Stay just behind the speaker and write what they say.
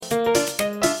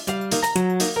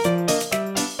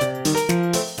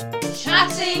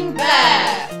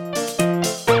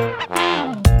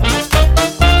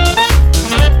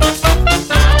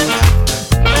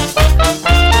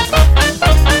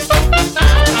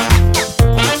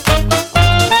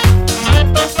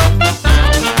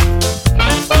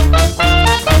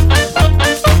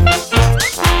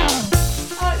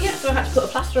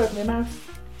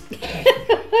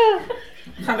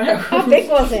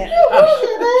was it?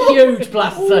 Oh, huge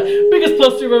plaster. Biggest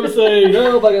plaster you've ever seen.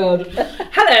 Oh my God.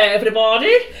 Hello,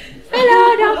 everybody.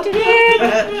 Hello, Dr. Nick.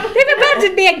 They've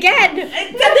abandoned me again.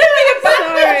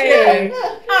 Sorry.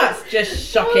 That's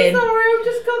just shocking. I'm sorry, I've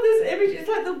just got this image. It's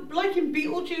like in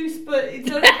Beetlejuice, but it's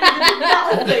a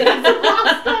metal thing.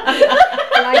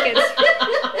 I like it.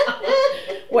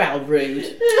 Well,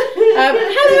 rude.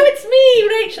 Hello, it's me,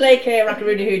 Rachel, aka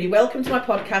Rackaroony Hoodie. Welcome to my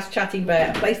podcast, Chatting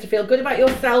Bear, a place to feel good about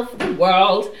yourself, the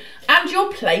world, and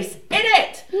your place in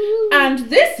it. And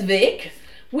this week,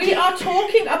 we are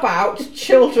talking about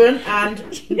children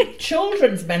and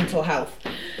children's mental health.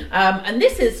 And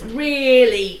this has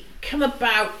really come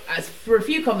about as for a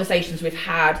few conversations we've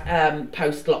had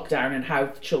post-lockdown and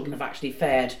how children have actually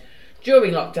fared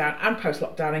during lockdown and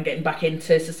post-lockdown and getting back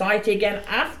into society again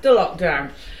after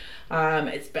lockdown.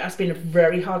 It's been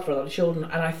very hard for a lot of children,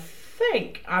 and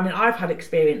I've had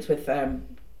experience with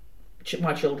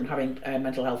my children having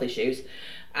mental health issues,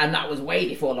 and that was way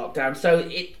before lockdown, so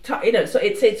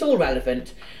it's all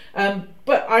relevant.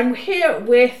 But I'm here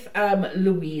with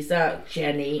Louisa,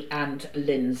 Jenni and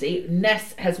Lyndsey.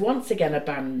 Ness has once again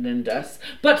abandoned us,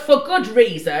 but for good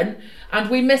reason, and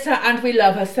we miss her and we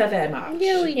love her so very much.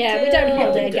 Yeah, we don't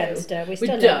hold it against her. We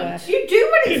still love her. You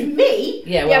do when it's me.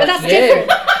 Yeah, well, but that's different.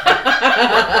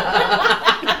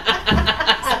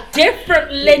 That's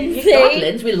different, Lyndsey. God,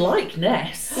 Lindsey, we like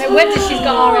Ness. No wonder she's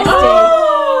got RSD.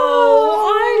 Oh,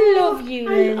 I love you,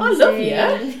 Lyndsey. I love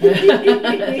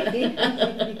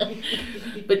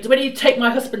you. But when you take my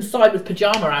husband's side with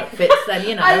pyjama outfits, then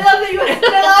you know. I love that you were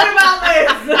still on about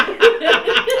this.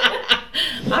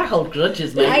 I hold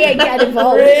grudges, mate. I ain't getting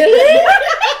involved. Really?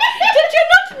 Did you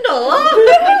not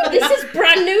know? This is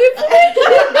brand new information.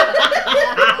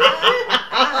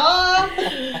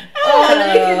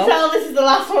 You can tell this is the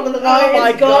last one of the night. Oh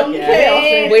my God,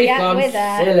 chaotic. We've Yeah, gone we're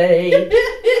there.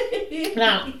 silly.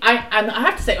 Now, I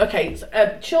have to say, okay, so,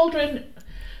 children.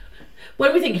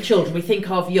 When we think of children, we think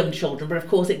of young children, but of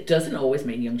course it doesn't always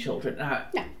mean young children. No.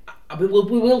 We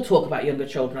will talk about younger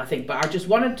children, I think, but I just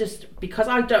want to because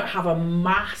I don't have a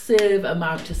massive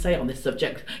amount to say on this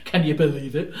subject, can you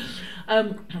believe it?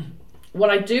 What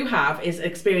I do have is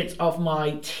experience of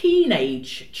my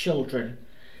teenage children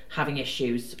having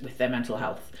issues with their mental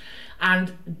health.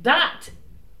 And that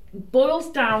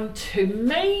boils down to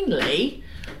mainly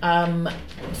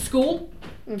school,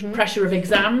 pressure of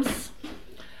exams,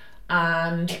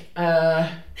 and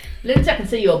Lyndsey, I can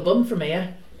see your bum from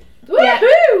here. Yeah,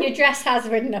 Woohoo! your dress has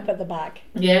written up at the back.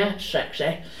 Yeah,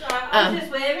 sexy. I'm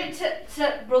just wearing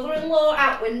to brother-in-law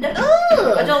out window.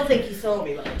 Oh. I don't think he saw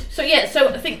me, right? So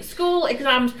I think school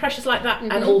exams, pressures like that,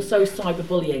 and also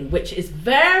cyberbullying, which is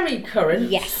very current.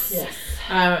 Yes.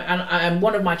 And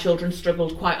one of my children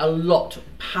struggled quite a lot,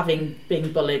 having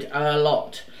been bullied a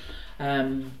lot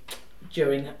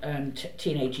during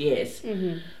teenage years.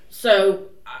 So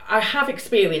I have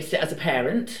experienced it as a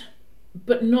parent,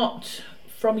 but not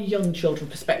from a young children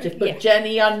perspective. But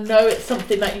Jenni, I know it's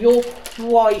something that you're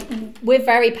quite... We're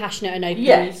very passionate and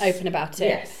open about it.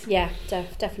 Yes. Yeah,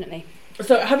 definitely.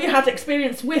 So have you had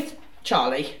experience with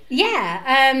Charlie?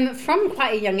 Yeah, from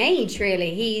quite a young age,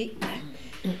 really.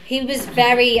 He was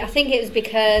very... I think it was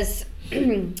because,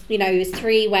 he was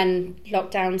 3 when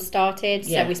lockdown started,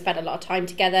 so we spent a lot of time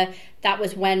together. That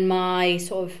was when my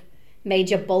sort of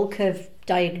major bulk of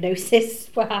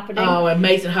diagnosis were happening. Oh,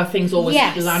 amazing how things always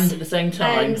land at the same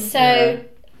time.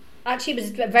 Actually it was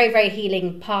a very, very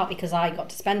healing part because I got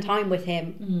to spend time with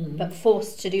him, but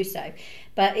forced to do so.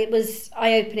 But it was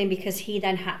eye-opening because he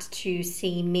then had to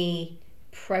see me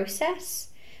process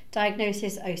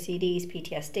diagnosis, OCDs,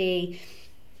 PTSD,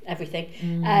 everything.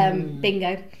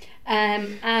 Bingo.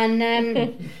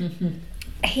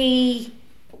 He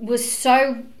was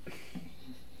so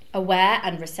aware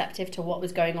and receptive to what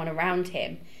was going on around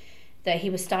him that he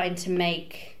was starting to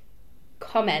make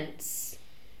comments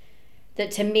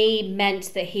that to me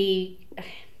meant that he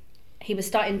was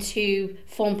starting to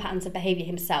form patterns of behaviour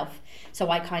himself. So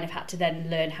I kind of had to then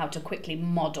learn how to quickly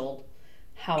model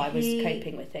how I was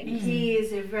coping with things. He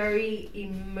is a very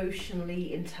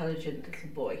emotionally intelligent little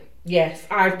boy. Yes,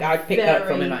 I picked that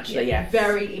from him actually. Yes,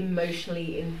 very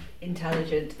emotionally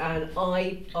intelligent, and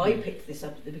I picked this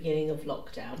up at the beginning of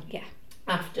lockdown. Yeah.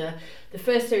 After the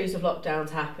first series of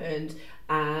lockdowns happened,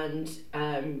 and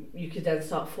you could then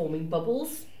start forming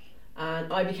bubbles.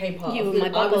 And I became part of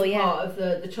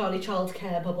the Charlie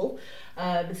childcare bubble.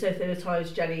 So if there were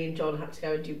times Jenni and John had to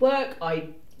go and do work,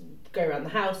 I'd go around the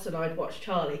house and I'd watch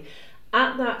Charlie.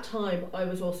 At that time, I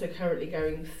was also currently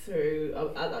going through.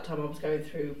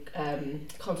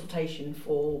 Consultation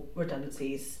for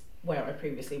redundancies where I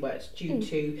previously worked, due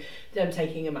to them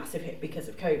taking a massive hit because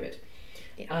of COVID.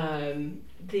 And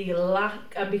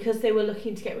because they were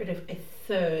looking to get rid of a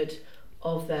third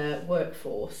of their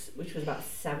workforce, which was about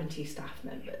 70 staff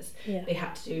members, they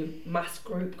had to do mass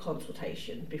group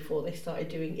consultation before they started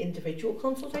doing individual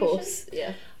consultations. Of course,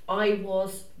 yeah. I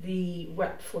was the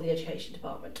rep for the education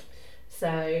department.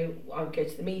 So I would go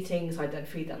to the meetings, I'd then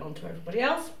feed that on to everybody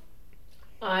else.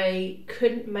 I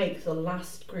couldn't make the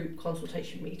last group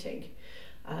consultation meeting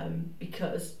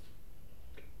because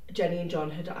Jenni and John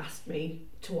had asked me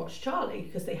to watch Charlie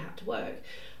because they had to work.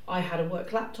 I had a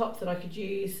work laptop that I could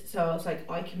use, so I was like,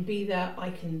 I can be there, I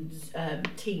can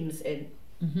Teams in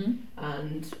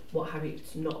and what have you,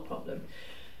 it's not a problem.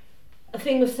 A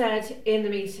thing was said in the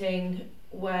meeting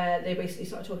where they basically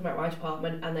started talking about my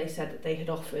department, and they said that they had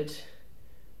offered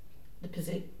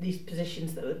these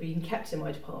positions that were being kept in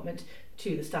my department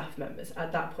to the staff members.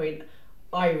 At that point,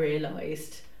 I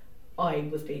realised I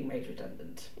was being made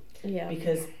redundant. Yeah.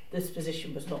 Because this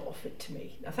position was not offered to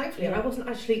me. Now, thankfully, I wasn't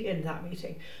actually in that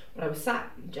meeting, but I was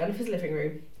sat in Jennifer's living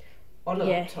room on a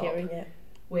laptop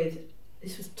with,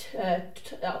 this was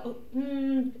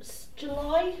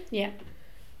July? Yeah.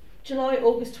 July,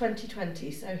 August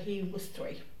 2020, so he was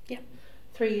 3. Yeah.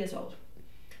 3 years old.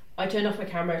 I turned off my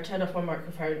camera, turned off my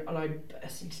microphone, and I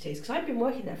burst into tears, because I'd been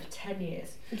working there for 10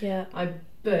 years. Yeah. I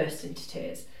burst into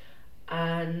tears.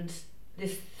 And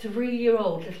this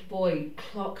 3-year-old little boy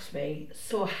clocked me,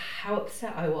 saw how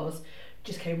upset I was,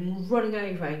 just came running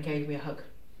over and gave me a hug.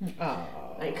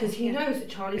 Because he knows that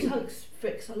Charlie's hugs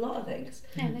fix a lot of things.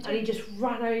 Yeah, and he just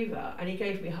ran over and he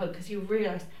gave me a hug because he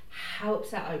realised how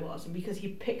upset I was, and because he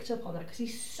picked up on that, because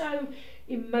he's so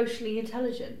emotionally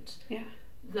intelligent. Yeah.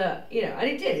 That, you know, and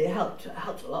it helped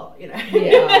a lot, you know.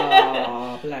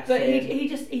 Yeah, bless but him.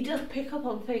 he does pick up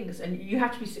on things, and you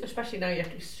have to be, especially now, you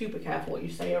have to be super careful what you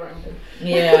say around him.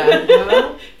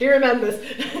 Yeah. He remembers.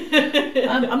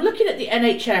 I'm looking at the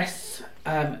NHS.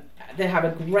 They have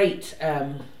a great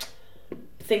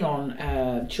thing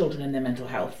on children and their mental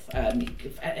health.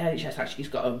 NHS actually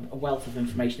has got a wealth of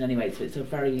information anyway, so it's a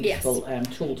very useful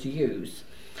tool to use.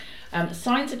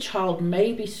 Signs a child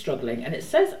may be struggling, and it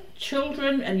says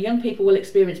children and young people will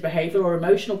experience behavioural or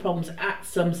emotional problems at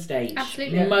some stage.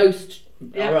 Absolutely. Most,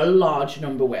 or a large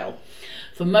number, will.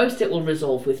 For most, it will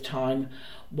resolve with time,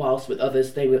 whilst with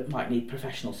others, they might need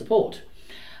professional support.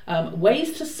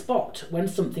 Ways to spot when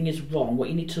something is wrong, what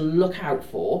you need to look out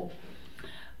for.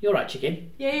 You're right,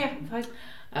 chicken. Yeah,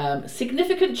 fine.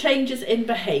 Significant changes in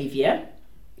behaviour.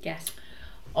 Yes.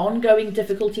 Ongoing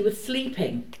difficulty with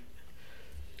sleeping.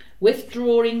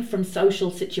 Withdrawing from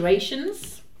social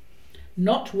situations,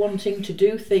 not wanting to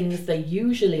do things they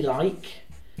usually like,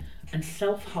 and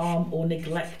self-harm or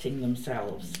neglecting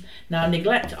themselves. Now,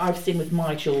 neglect I've seen with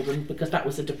my children because that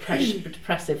was a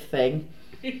depressive thing.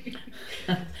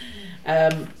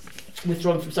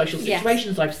 Withdrawing from social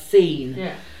situations I've seen.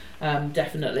 Yeah.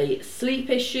 Definitely. Sleep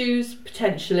issues,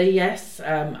 potentially, yes.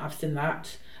 I've seen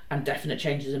that. And definite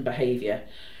changes in behaviour.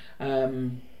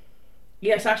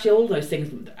 Yes, actually, all those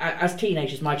things. As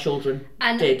teenagers, my children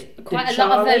did. Quite a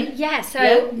lot of them. Yeah.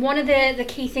 So one of the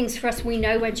key things for us, we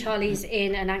know when Charlie's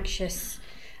in an anxious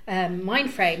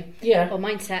mind frame or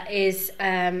mindset is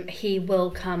he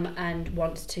will come and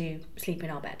want to sleep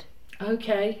in our bed.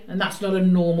 Okay, and that's not a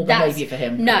normal behaviour for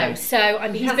him. No, okay. So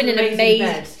he's been an amazing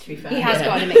bed, to be fair. He has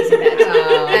got an amazing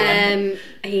bed.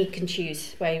 He can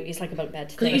choose where he's like a bunk bed.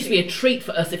 Because it used to be a treat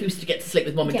for us if we used to get to sleep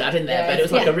with mum and dad in there, but it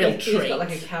was like a real treat. He's got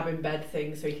like a cabin bed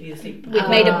thing, so he can sleep. We've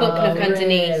made a book nook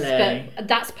underneath, really? But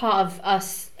that's part of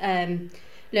us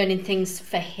learning things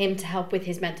for him to help with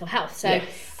his mental health. So,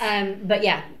 but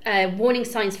warning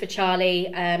signs for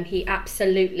Charlie. He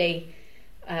absolutely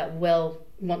will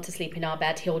want to sleep in our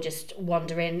bed. He'll just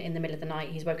wander in the middle of the night.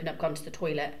 He's woken up, gone to the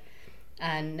toilet,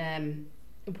 and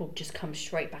will just come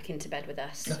straight back into bed with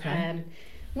us. Okay.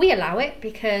 We allow it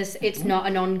because it's not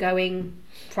an ongoing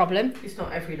problem. It's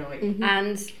not every night. Mm-hmm.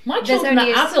 And my children are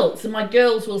adults, and my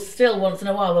girls will still once in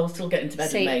a while get into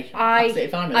bed with me. Absolutely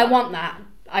fine with that. I want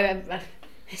that.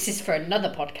 This is for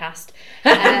another podcast.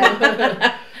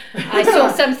 I saw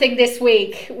something this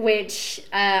week which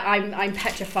I'm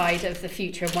petrified of the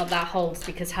future and what that holds,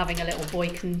 because having a little boy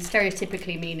can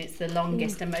stereotypically mean it's the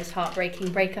longest and most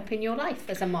heartbreaking breakup in your life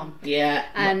as a mom. Yeah.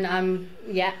 And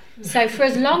so for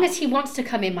as long as he wants to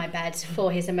come in my bed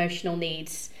for his emotional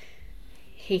needs,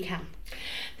 he can.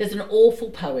 There's an awful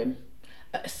poem.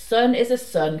 A son is a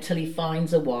son till he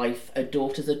finds a wife, a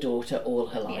daughter's a daughter all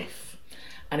her life.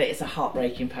 And it's a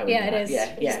heartbreaking poem. Yeah, it is.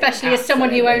 Yeah, especially as someone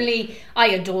who I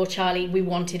adore Charlie. We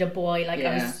wanted a boy. I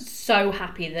was so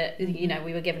happy that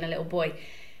we were given a little boy,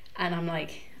 and I'm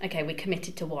like, okay, we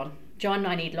committed to one. John,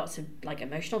 I need lots of like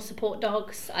emotional support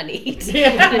dogs. I need to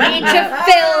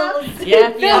fill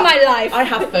my life. I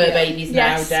have fur babies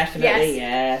now, definitely.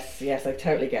 Yes, I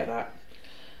totally get that.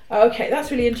 Okay, that's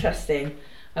really interesting.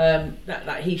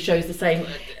 That he shows the same.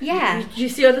 Yeah. Do you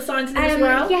see other signs in him as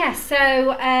well? Yeah.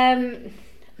 So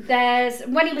there's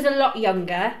when he was a lot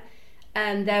younger.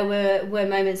 There were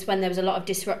moments when there was a lot of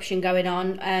disruption going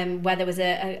on, where there was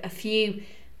a few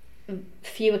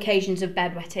occasions of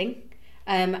bedwetting,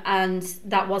 and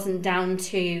that wasn't down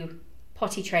to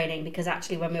potty training, because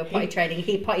actually when we were potty training,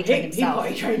 he potty trained himself. He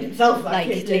potty trained himself. That like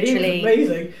kid, literally, he was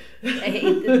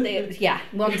amazing.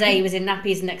 One day he was in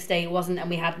nappies, the next day he wasn't, and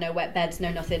we had no wet beds,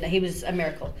 no nothing. He was a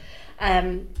miracle.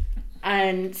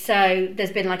 And so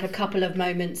there's been like a couple of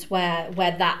moments where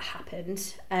that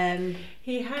happened.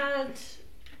 He's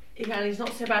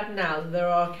not so bad now. There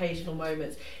are occasional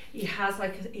moments. He has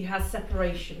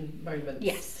separation moments.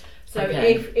 Yes. So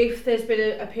if there's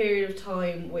been a period of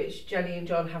time which Jenni and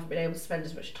John haven't been able to spend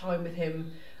as much time with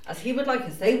him as he would like,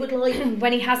 as they would like,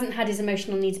 when he hasn't had his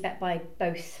emotional needs met by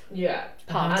both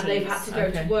parties, and they've had to go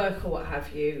to work or what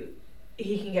have you,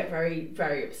 he can get very,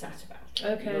 very upset about.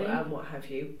 And what have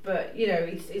you, but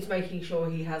it's making sure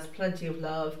he has plenty of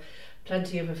love,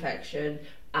 plenty of affection,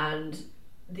 and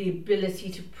the ability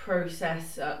to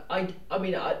process. I'm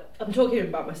talking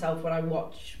about myself when I'm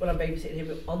babysitting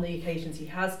him on the occasions he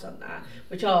has done that,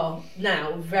 which are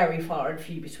now very far and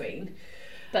few between.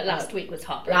 But last week was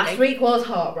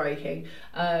heartbreaking.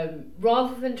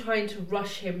 Rather than trying to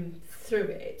rush him through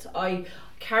it, I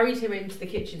carried him into the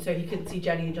kitchen so he couldn't see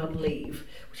Jenni and John leave,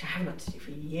 which I haven't had to do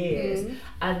for years.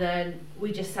 And then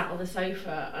we just sat on the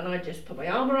sofa and I just put my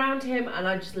arm around him and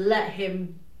I just let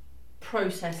him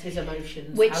process his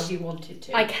emotions how he wanted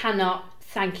to. I cannot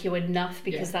thank you enough,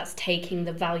 because that's taking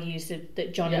the values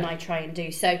that John and I try and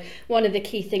do. So one of the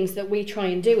key things that we try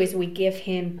and do is we give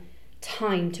him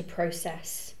time to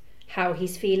process how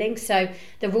he's feeling. So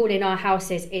the rule in our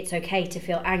house is it's okay to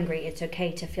feel angry, it's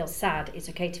okay to feel sad, it's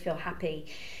okay to feel happy,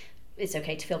 it's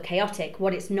okay to feel chaotic.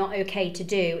 What it's not okay to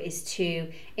do is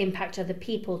to impact other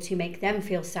people, to make them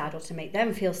feel sad or to make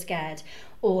them feel scared,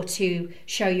 or to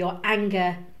show your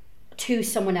anger to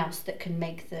someone else that can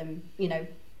make them,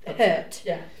 hurt.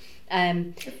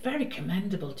 It's very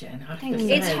commendable, Jen.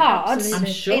 It's hard. I'm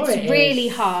sure it's really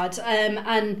hard.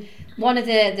 And one of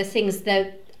the things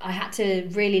that I had to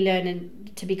really learn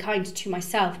and to be kind to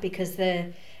myself, because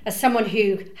as someone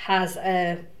who has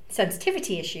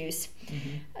sensitivity issues,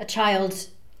 a child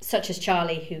such as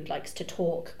Charlie, who likes to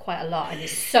talk quite a lot and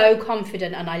is so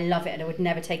confident, and I love it and I would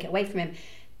never take it away from him,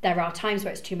 there are times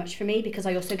where it's too much for me, because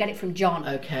I also get it from John.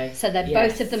 Okay. So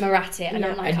both of them are at it, and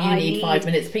I'm like, and you need 5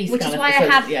 minutes piece. Which is why I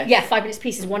have 5 minutes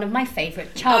piece is one of my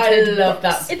favourite childhood books. I love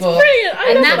that book. It's brilliant.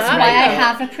 And that's why I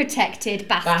have a protected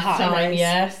bath time.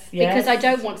 Yes. Because I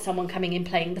don't want someone coming in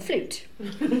playing the flute.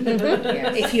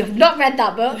 If you have not read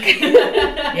that book,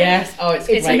 yes. Oh, it's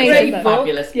great. Amazing book.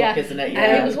 Fabulous book, isn't it?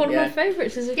 It was one of my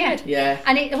favourites as a kid. Yeah.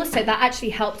 And it also that actually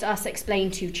helped us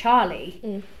explain to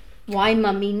Charlie why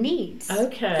Mummy needs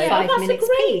 5 minutes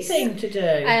piece. Thing to do.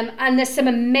 And there's some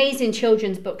amazing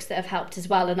children's books that have helped as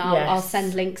well, and I'll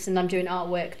send links, and I'm doing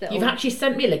artwork that you've actually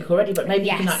sent me a link already, but maybe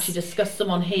you can actually discuss them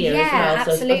on here as well,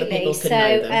 absolutely. So other people can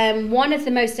know them. One of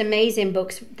the most amazing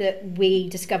books that we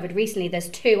discovered recently, there's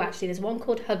two actually. There's one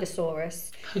called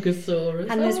Huggosaurus,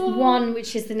 and there's one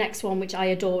which is the next one which I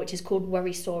adore, which is called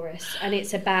Worrysaurus, and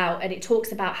it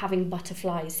talks about having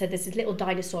butterflies. So there's this little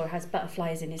dinosaur who has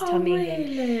butterflies in his tummy.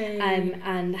 Really?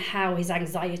 And how his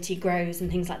anxiety grows and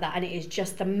things like that, and it is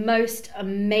just the most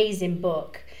amazing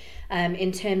book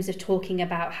in terms of talking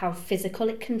about how physical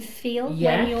it can feel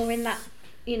when you're in that,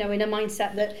 in a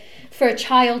mindset that for a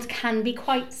child can be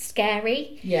quite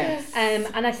scary.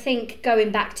 And I think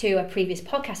going back to a previous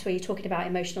podcast where you're talking about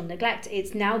emotional neglect,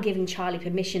 it's now giving Charlie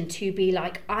permission to be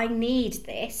like, I need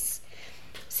this.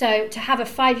 So to have a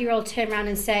 5-year-old turn around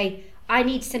and say, I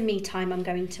need some me time, I'm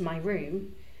going to my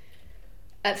room,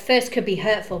 at first could be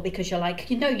hurtful, because you're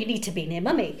like, you need to be near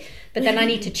Mummy. But then I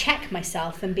need to check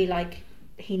myself and be like,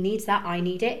 he needs that, I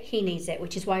need it, he needs it,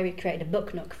 which is why we created a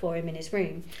book nook for him in his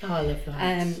room. Oh, I love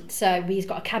that. So he's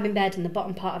got a cabin bed, and the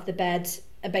bottom part of the bed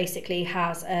basically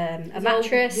has a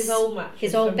mattress.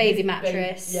 His old baby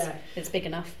mattress. It's big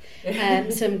enough.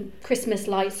 Some Christmas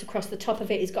lights across the top of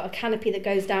it. He's got a canopy that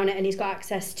goes down it, and he's got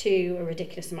access to a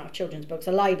ridiculous amount of children's books,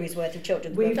 a library's worth of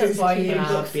children's books. We've been buying him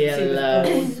books.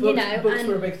 Books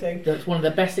were a big thing. That's one of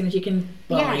the best things you can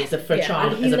buy for a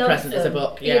child, as a present, as a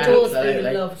book. He adores them.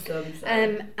 He loves them. So.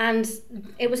 And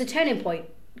it was a turning point.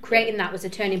 Creating that was a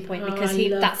turning point, because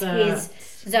that's his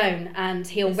zone, and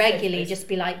he'll regularly just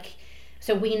be like,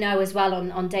 So we know as well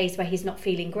on days where he's not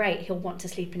feeling great, he'll want to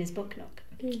sleep in his book nook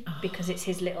because it's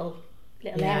his little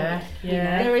area.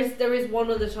 Yeah. There is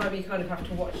one other time you kind of have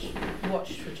to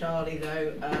watch for Charlie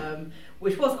though,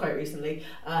 which was quite recently.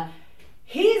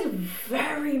 He is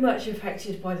very much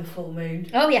affected by the full moon.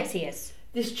 Oh yes, he is.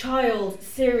 This child,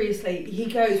 seriously, he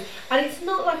goes, and it's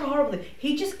not like a horrible thing.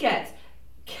 He just gets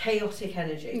chaotic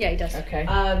energy. Yeah, he does. Okay.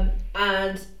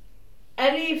 And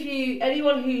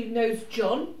anyone who knows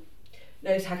John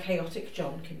knows how chaotic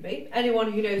John can be.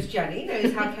 Anyone who knows Jenni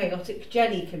knows how chaotic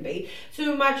Jenni can be.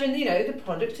 So imagine, the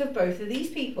product of both of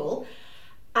these people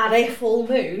at a full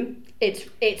moon.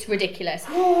 It's ridiculous.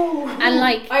 And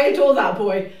like, I adore that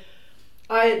boy.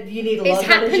 You need a lot of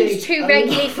energy. It's happened too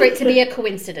regularly for it to be a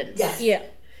coincidence. Yes. Yeah.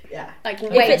 Yeah. Like,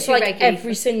 If way it's too like regularly.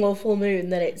 every single full moon,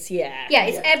 then it's Yeah,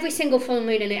 it's every single full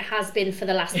moon, and it has been for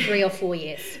the last 3 or 4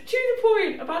 years. To the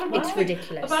point, about a month. It's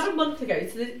ridiculous. About a month ago,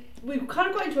 so we've kind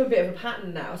of got into a bit of a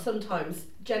pattern now. Sometimes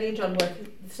Jenni and John work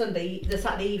the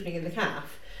Saturday evening in the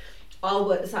calf. I'll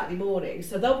work the Saturday morning,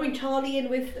 so they'll bring Charlie in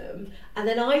with them, and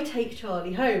then I take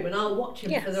Charlie home and I'll watch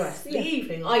him for the rest of the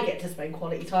evening. I get to spend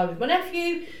quality time with my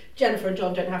nephew. Jennifer and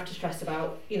John don't have to stress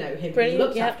about him being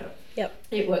looked after. Yep.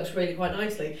 It works really quite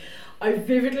nicely. I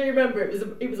vividly remember it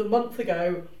was a month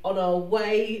ago on our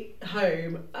way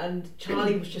home, and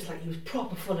Charlie was just like, he was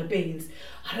proper full of beans.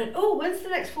 I went, oh, when's the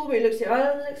next full moon? He looks at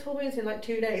the next full moon's in like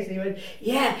 2 days, and he went,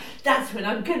 yeah, that's when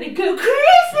I'm gonna go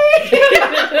crazy. He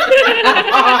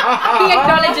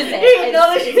acknowledges it. He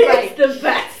acknowledges it's the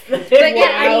best thing. But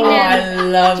yeah, I mean, I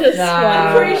love that.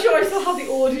 I'm pretty sure I still have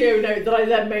the audio note that I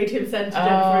then made him send to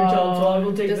Jennifer and John, so I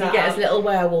will dig Does that he get out. his little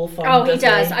werewolf on? Oh, he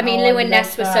does. I mean, Lou and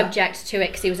Ness were that. subject to it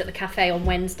because he was at the cafe on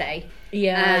Wednesday.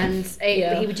 Yeah. And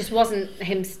he just wasn't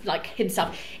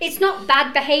himself. It's not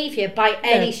bad behaviour by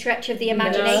any stretch of the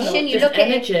imagination. You just look at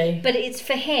energy. it, but it's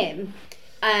for him.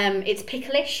 It's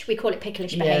picklish. We call it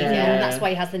picklish behaviour. Yeah. And that's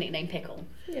why he has the nickname Pickle.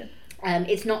 Yeah.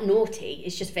 It's not naughty.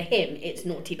 It's just for him. It's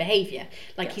naughty behaviour.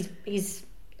 Like he's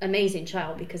amazing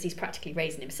child because he's practically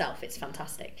raising himself. It's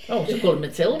fantastic. Oh, just call him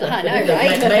Matilda. I know, The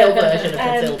right? male version of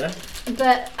Matilda.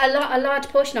 But a large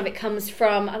portion of it comes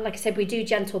from, like I said, we do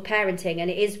gentle parenting,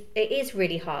 and it is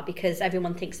really hard because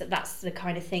everyone thinks that that's the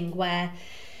kind of thing where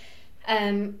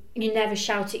you never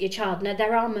shout at your child. Now,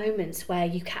 there are moments where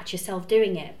you catch yourself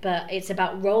doing it, but it's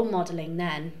about role modelling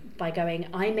then by going,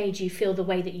 I made you feel the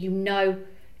way that you know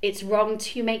it's wrong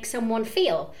to make someone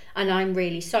feel, and I'm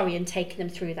really sorry, and taking them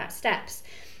through that steps.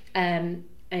 In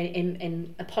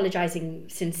apologising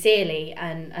sincerely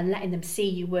and letting them see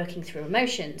you working through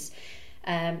emotions,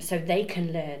 so they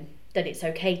can learn that it's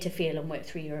okay to feel and work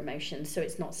through your emotions, so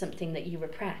it's not something that you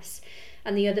repress.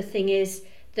 And the other thing is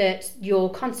that your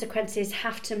consequences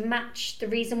have to match the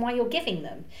reason why you're giving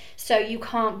them. So you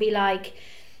can't be like,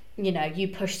 you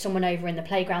push someone over in the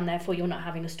playground, therefore you're not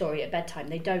having a story at bedtime.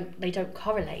 They don't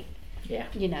correlate. Yeah.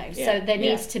 So there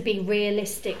needs to be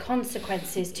realistic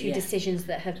consequences to decisions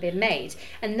that have been made,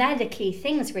 and they're the key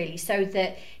things really, so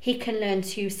that he can learn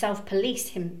to self-police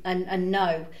him and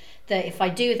know that if I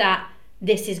do that,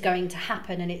 this is going to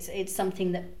happen, and it's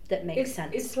something that makes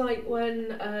sense. It's like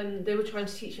when they were trying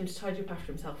to teach him to tidy up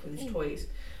after himself with his toys.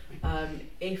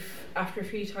 If after a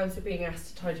few times of being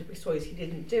asked to tidy up his toys he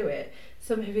didn't do it,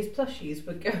 some of his plushies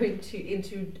were going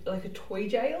into like a toy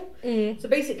jail. So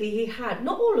basically he had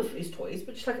not all of his toys,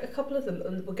 but just like a couple of them,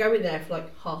 and were going there for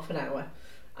like half an hour,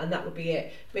 and that would be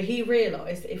it. But he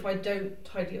realised that if I don't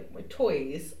tidy up my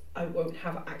toys, I won't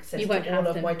have access to all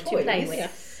of my toys. To play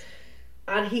with.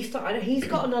 And he's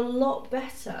gotten a lot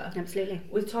better. Absolutely.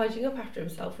 With tidying up after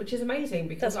himself, which is amazing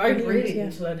because That's I brilliant, really yeah.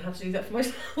 need to learn how to do that for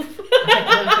myself. I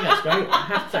think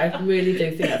that's great. I really do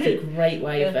think that's a great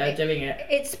way of doing it.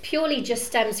 It's purely just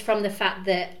stems from the fact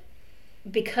that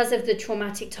because of the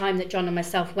traumatic time that John and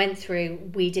myself went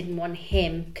through, we didn't want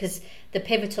him, because the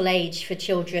pivotal age for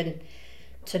children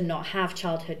to not have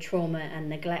childhood trauma and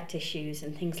neglect issues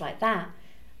and things like that,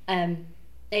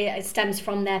 it stems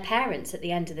from their parents at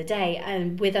the end of the day.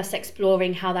 And with us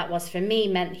exploring how that was for me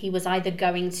meant he was either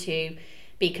going to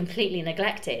be completely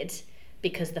neglected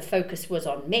because the focus was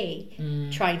on me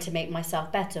trying to make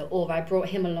myself better, or I brought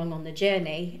him along on the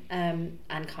journey and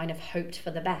kind of hoped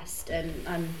for the best. And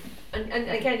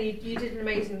again, you did an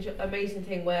amazing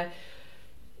thing where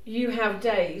you have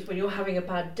days when you're having a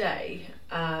bad day.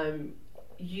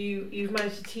 You've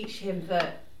managed to teach him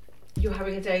that you're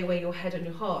having a day where your head and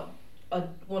your heart are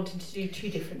wanting to do two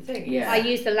different things. I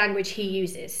use the language he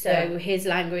uses. So his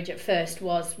language at first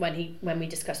was when we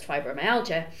discussed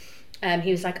fibromyalgia,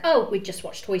 he was like, oh, we just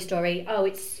watched Toy Story. Oh,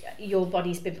 it's your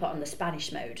body's been put on the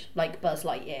Spanish mode, like Buzz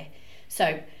Lightyear.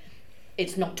 So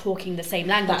it's not talking the same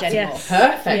language That's anymore. a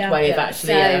perfect way of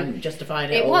actually So,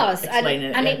 justifying it. It or was,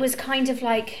 explaining it. and it was kind of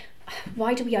like,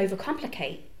 why do we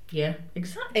overcomplicate Yeah,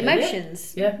 exactly.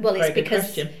 emotions? Yeah, Well, it's very good because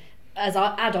question. as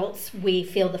our adults, we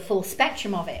feel the full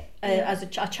spectrum of it. As a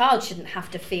child shouldn't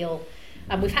have to feel,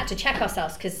 and we've had to check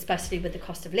ourselves, because especially with the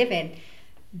cost of living,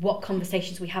 what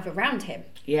conversations we have around him.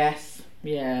 Yes,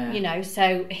 yeah. You know,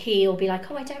 so he'll be like,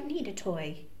 oh, I don't need a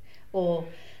toy. Or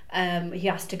he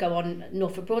has to go on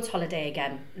Norfolk Broads holiday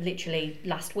again, literally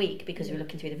last week, because we were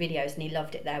looking through the videos and he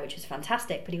loved it there, which was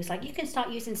fantastic. But he was like, you can start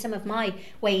using some of my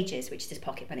wages, which is his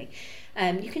pocket money.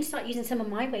 You can start using some of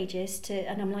my wages to,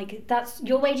 and I'm like, that's,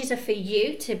 your wages are for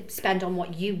you to spend on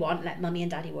what you want. Let mummy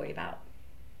and daddy worry about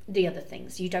the other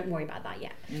things. You don't worry about that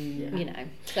yet. You know,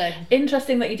 so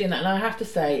interesting that you're doing that. And I have to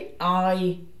say,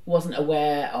 I wasn't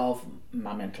aware of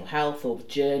my mental health or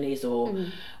journeys or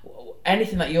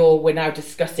anything that we're now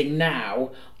discussing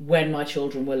now when my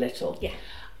children were little. Yeah.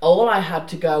 All I had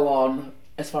to go on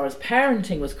as far as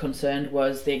parenting was concerned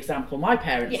was the example my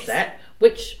parents set,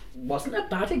 which wasn't a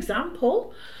bad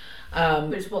example.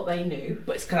 But it's what they knew.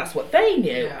 But that's what they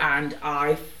knew. Yeah. And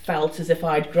I felt as if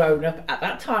I'd grown up, at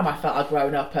that time I felt I'd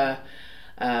grown up a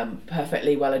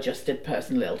perfectly well-adjusted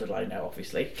person. Little did I know,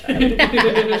 obviously.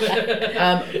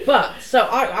 But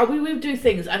so we would do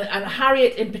things, and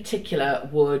Harriet in particular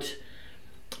would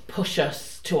push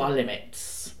us to our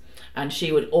limits, and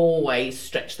she would always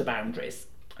stretch the boundaries,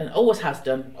 and always has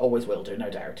done, always will do, no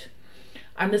doubt.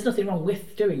 And there's nothing wrong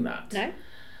with doing that. no.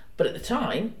 But at the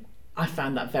time, I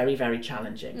found that very, very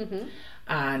challenging.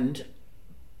 And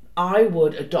I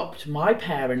would adopt my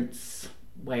parents'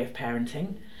 way of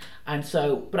parenting. And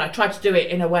so, but I tried to do it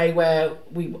in a way where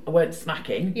we weren't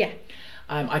smacking. Yeah.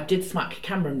 I did smack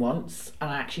Cameron once,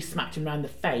 and I actually smacked him around the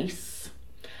face,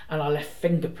 and I left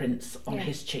fingerprints on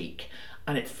his cheek,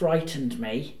 and it frightened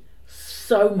me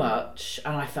so much,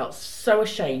 and I felt so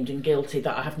ashamed and guilty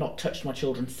that I have not touched my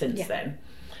children since then,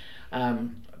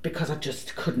 because I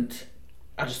just couldn't.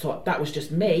 I just thought that was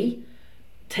just me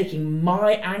taking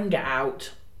my anger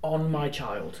out on my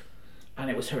child, and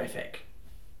it was horrific.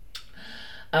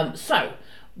 So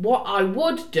what I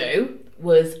would do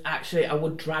was actually I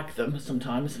would drag them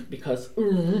sometimes, because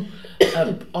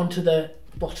onto the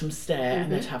bottom stair,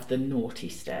 and they'd have the naughty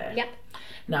stair. Yep.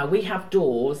 Now we have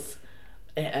doors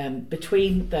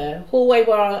between the hallway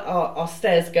where our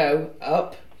stairs go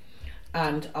up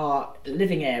and our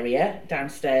living area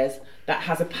downstairs that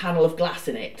has a panel of glass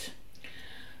in it.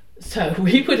 So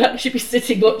we would actually be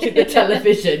sitting watching the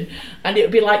television, and it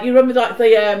would be like, you remember like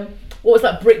the what was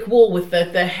that brick wall with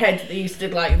the head that used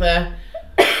to like the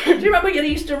do you remember you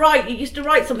used to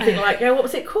write something like, what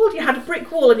was it called? You had a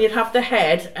brick wall and you'd have the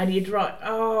head and you'd write,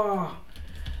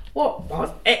 what was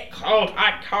it called?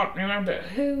 I can't remember.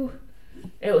 Who?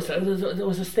 There was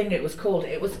this thing it was called.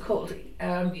 Never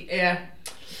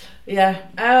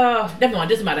mind,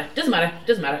 doesn't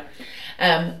matter.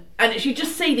 And you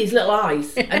just see these little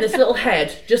eyes and this little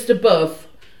head just above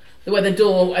where the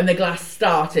door and the glass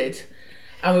started.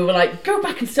 And we were like, go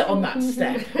back and sit on that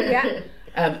step. Yeah.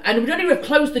 And we'd only have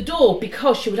closed the door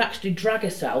because she would actually drag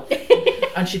herself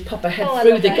and she'd pop her head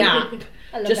through the gap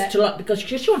because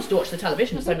she wanted to watch the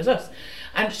television the same as us,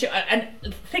 and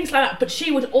things like that. But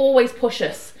she would always push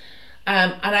us,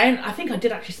 and I think I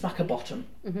did actually smack her bottom.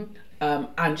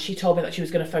 And she told me that she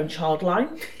was going to phone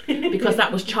Childline because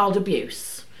that was child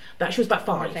abuse. That she was about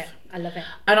 5. I love it.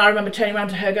 And I remember turning around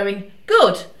to her going,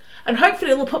 good. And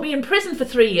hopefully they'll put me in prison for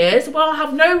 3 years. Well, I'll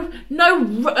have no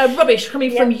rubbish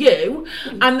coming from you,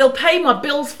 and they'll pay my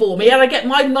bills for me, and I get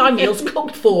my meals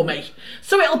cooked for me.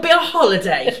 So it'll be a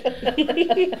holiday. I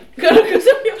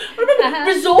remember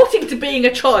resorting to being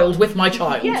a child with my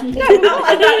child. Yeah,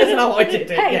 that is how I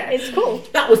did it. Hey, it's cool.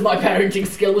 That was my parenting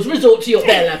skill, was resort to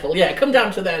their level. Yeah, come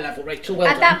down to their level, Rachel. Well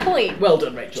done. At that point. Well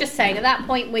done, Rachel. Just saying, at that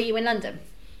point, were you in London?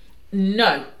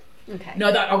 No. Okay. No,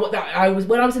 I was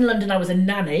when I was in London. I was a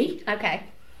nanny. Okay.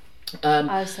 So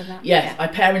that. Yes, I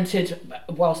parented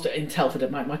whilst in Telford.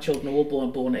 My children are all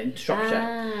born in Shropshire.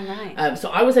 Right. So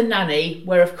I was a nanny,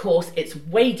 where of course it's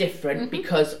way different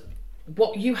because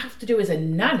what you have to do as a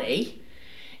nanny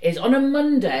is on a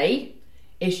Monday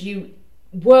is you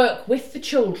work with the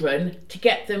children to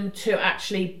get them to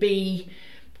actually be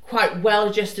quite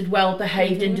well-adjusted,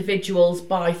 well-behaved individuals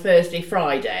by Thursday,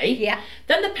 Friday. Yeah.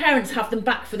 Then the parents have them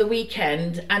back for the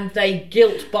weekend and they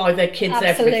guilt buy their kids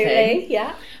Absolutely, everything.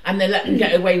 Yeah. And they let them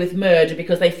get away with murder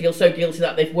because they feel so guilty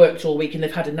that they've worked all week and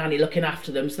they've had a nanny looking after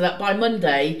them, so that by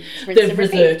Monday they've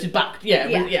reverted back.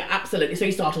 Yeah, absolutely. So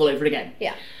you start all over again.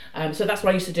 Yeah. So that's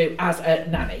what I used to do as a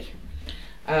nanny.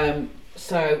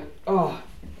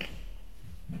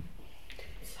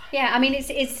 Yeah, I mean,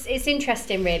 it's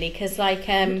interesting, really, because, like,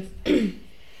 I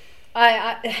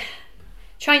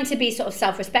trying to be sort of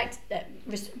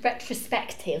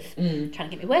retrospective, trying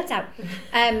to get my words out,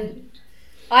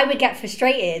 I would get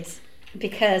frustrated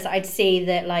because I'd see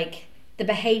that, like, the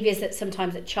behaviours that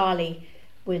sometimes that Charlie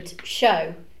would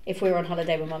show if we were on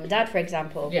holiday with mum and dad, for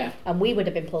example, and we would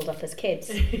have been pulled up as kids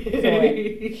for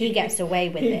it. He gets away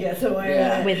with it. He gets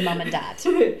away with mum and dad.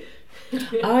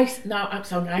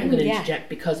 I'm going to interject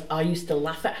because I used to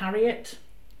laugh at Harriet.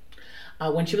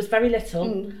 When she was very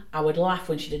little, I would laugh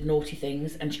when she did naughty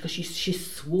things, and because she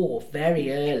swore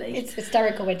very early. It's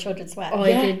hysterical when children swear. Oh,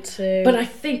 I did too. But I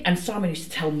think, and Simon used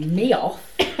to tell me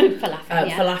off for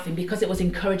laughing, because it was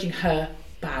encouraging her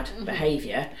bad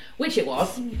behaviour, which it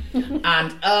was.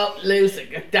 And Lou's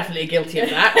definitely guilty of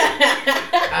that.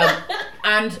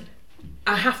 And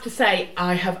I have to say,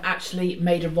 I have actually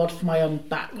made a rod for my own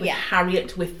back with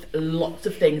Harriet with lots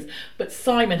of things. But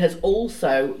Simon has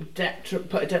also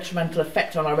put a detrimental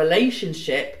effect on our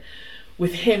relationship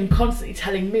with him constantly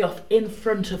telling me off in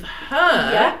front of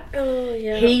her. Yeah. Oh,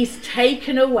 yeah. He's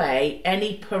taken away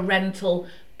any parental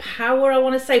power, I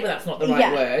want to say, but that's not the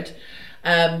right word.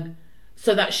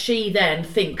 So that she then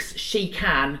thinks she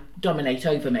can dominate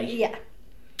over me. Yeah.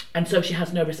 And so she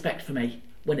has no respect for me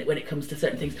when it comes to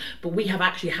certain things. But we have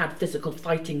actually had physical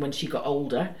fighting when she got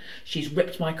older. She's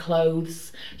ripped my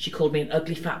clothes. She called me an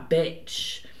ugly fat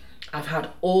bitch. I've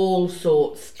had all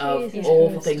sorts of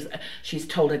awful things. She's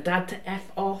told her dad to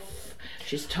F off.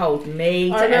 She's told me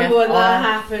to F off. I remember when that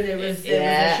happened. It was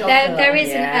a shocker. There is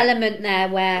an element there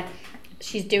where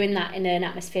she's doing that in an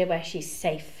atmosphere where she's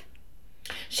safe.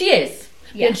 She is.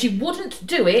 Yeah. And she wouldn't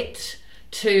do it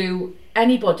to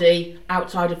anybody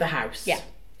outside of the house. Yeah.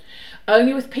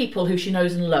 Only with people who she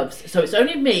knows and loves. So it's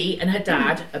only me and her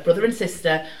dad, a brother and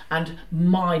sister, and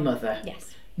my mother.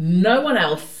 Yes. No one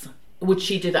else would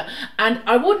she do that. And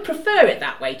I would prefer it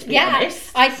that way, to be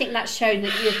honest. I think that's shown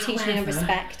that you're teaching her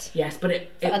respect. Yes, but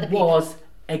it was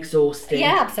exhausting.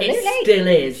 Yeah, absolutely. It still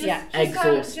is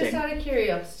exhausting. Just out of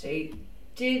curiosity,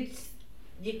 did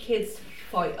your kids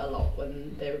fight a lot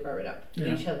when they were growing up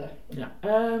with each other? Yeah.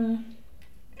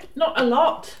 Not a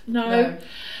lot, no.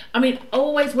 I mean,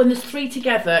 always when there's three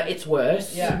together, it's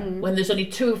worse. Yeah. When there's only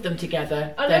two of them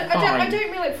together, they're fine. I don't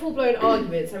mean like full-blown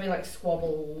arguments. I mean like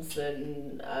squabbles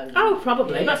and oh,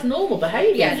 probably. Yeah. That's normal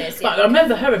behaviour. Yeah, it is. But I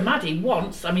remember her and Maddie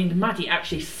once. I mean, Maddie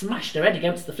actually smashed her head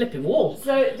against the flipping wall.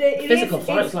 So physical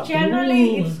fight. It's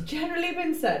generally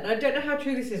been said. And I don't know how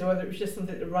true this is, or whether it was just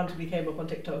something that randomly came up on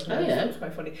TikTok. And it was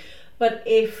quite funny. But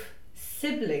if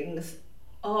siblings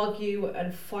argue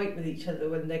and fight with each other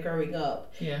when they're growing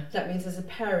up, that means as a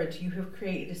parent you have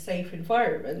created a safe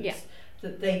environment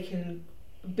that they can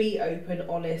be open,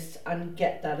 honest and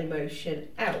get that emotion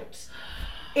out.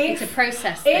 It's a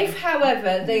process thing. If,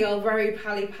 however, they are very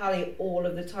pally all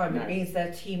of the time, it means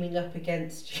they're teaming up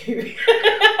against you.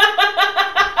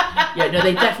 Yeah, no,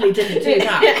 they definitely didn't do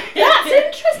that. That's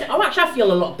interesting. Oh, actually, I feel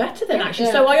a lot better then,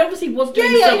 actually. So I obviously was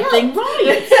doing something right. Well,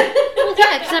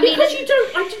 yeah, because I mean... Because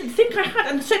I didn't think I had.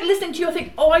 And so listening to you, I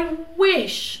think, I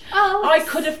wish I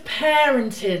could have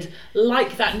parented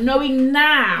like that, knowing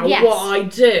now what I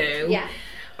do. Yeah.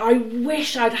 I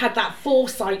wish I'd had that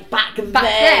foresight back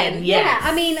then. Yeah,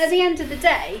 I mean, at the end of the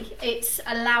day, it's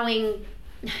allowing...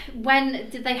 When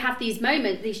did they have these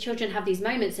moments, these children have these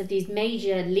moments of these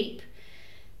major leap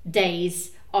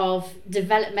days of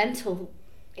developmental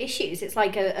issues. It's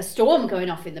like a storm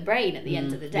going off in the brain at the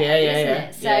end of the day, isn't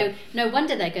it? So no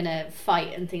wonder they're going to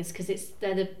fight and things, because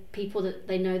they're the people that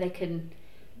they know they can,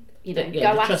 go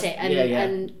at it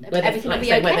and everything will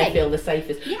be okay. Where they feel the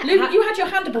safest. Yeah. Lou, you had your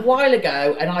hand up a while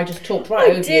ago and I just talked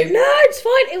right over you. No, it's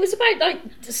fine. It was about like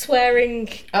swearing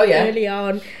early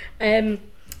on.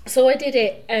 So I did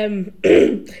it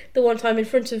the one time in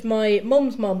front of my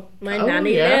mum's mum, my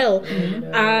nanny Nell.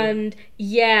 And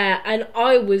and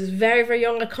I was very, very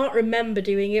young. I can't remember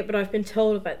doing it, but I've been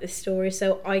told about this story,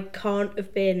 so I can't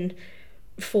have been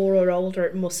 4 or older.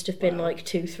 It must have been like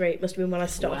 2, 3. It must have been when I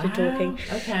started talking.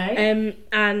 Okay.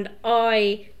 And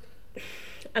I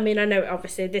mean, I know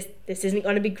obviously this isn't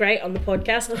going to be great on the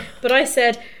podcast, but I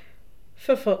said,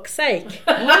 for fuck's sake.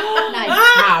 Nice.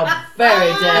 How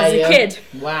very dare you. As a kid.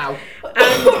 Wow.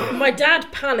 And my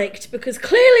dad panicked because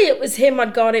clearly it was him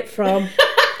I'd got it from.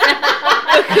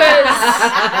 Because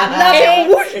it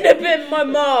wouldn't have been my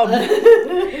mum.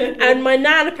 And my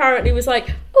nan apparently was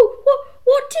like, oh,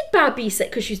 what did Babby say?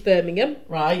 Because she's Birmingham.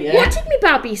 Right, yeah. What did me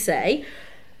Babby say?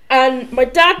 And my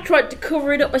dad tried to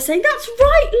cover it up by saying, that's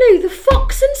right, Lou, the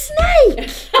fox and snake.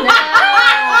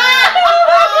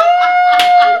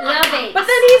 Love it. But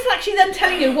then he's actually then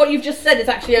telling you what you've just said is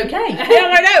actually okay.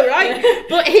 Yeah, I know, right?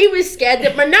 But he was scared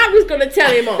that my nan was going to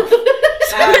tell him off.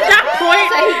 So at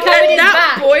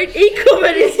that point, he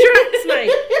covered his tracks,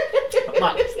 mate.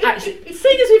 Like, actually,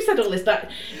 seeing as we've said all this,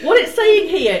 that what it's saying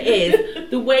here is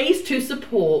the ways to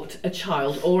support a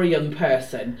child or a young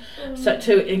person so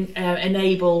to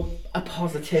enable a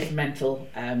positive mental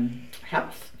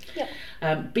health.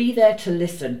 Yep. Be there to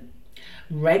listen.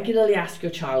 Regularly ask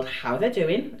your child how they're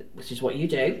doing, which is what you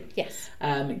do. Yes.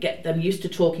 Get them used to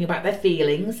talking about their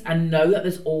feelings and know that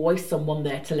there's always someone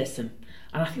there to listen.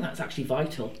 And I think that's actually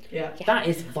vital. Yeah. That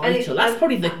is vital. That's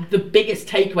probably the biggest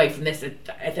takeaway from this,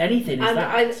 if anything, is and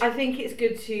that. I think it's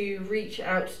good to reach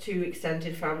out to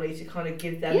extended family to kind of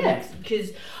give them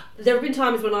because there have been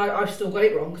times when I've still got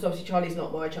it wrong, because obviously Charlie's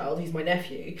not my child, he's my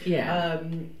nephew. Yeah.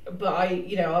 But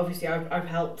obviously I've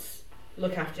helped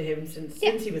look after him since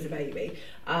he was a baby,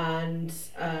 and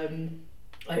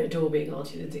I adore being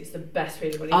Auntie Lyndsey. It's the best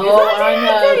feeling when he goes,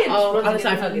 I know.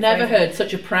 Honestly, I've never heard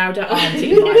such a prouder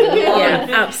auntie in my life. Yeah,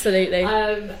 absolutely.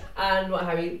 And what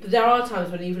have you. But there are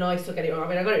times when even I still get it wrong. I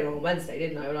mean, I got it wrong on Wednesday,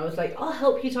 didn't I? And I was like, I'll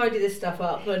help you tidy this stuff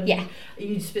up. And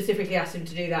you specifically asked him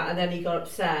to do that, and then he got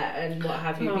upset and what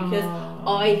have you, because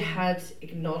I had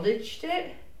acknowledged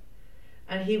it.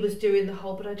 And he was doing the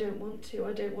whole, but I don't want to.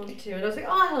 And I was like,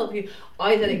 I'll help you.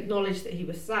 I then acknowledged that he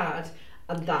was sad,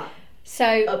 and that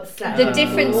upset the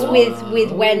difference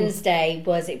with Wednesday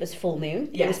was it was full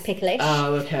moon. It was picklish.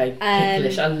 Oh, okay.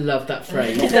 Picklish. I love that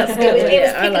phrase. That's good. It was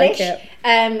picklish. I like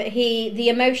it. The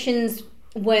emotions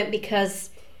weren't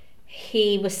because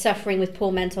he was suffering with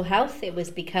poor mental health. It was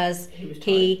because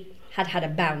he had a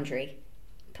boundary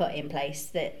put in place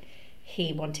that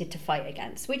he wanted to fight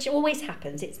against, which always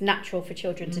happens. It's natural for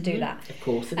children to do that. Of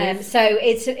course it is. So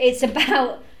it's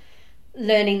about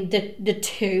learning the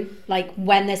two, like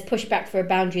when there's pushback for a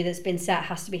boundary that's been set,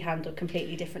 has to be handled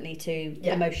completely differently to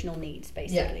emotional needs,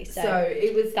 basically. So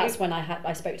that's when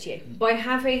I spoke to you. By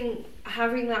having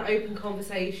that open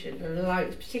conversation, and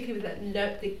like particularly with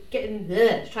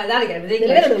that try that again with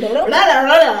English,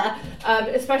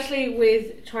 especially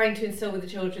with trying to instill with the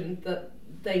children that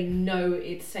they know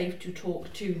it's safe to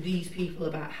talk to these people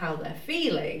about how they're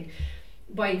feeling.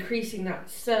 By increasing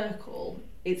that circle,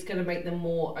 it's going to make them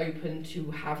more open to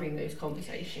having those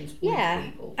conversations with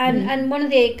people. And one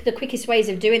of the quickest ways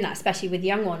of doing that, especially with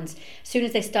young ones, as soon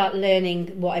as they start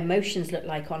learning what emotions look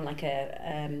like on like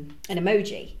an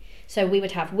emoji. So we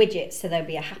would have widgets, so there would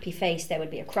be a happy face, there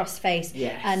would be a cross face.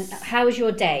 Yes. And how was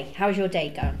your day? How's your day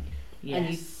going?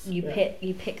 Yes. And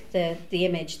you pick the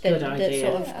image that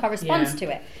sort of corresponds to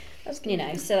it.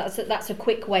 So that's a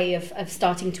quick way of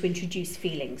starting to introduce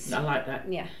feelings. I like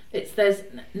that. Yeah. There's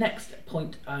next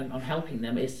point on helping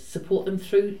them is support them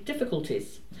through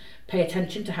difficulties. Pay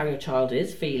attention to how your child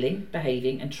is feeling,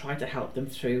 behaving, and try to help them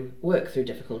work through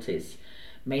difficulties.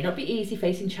 May not be easy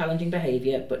facing challenging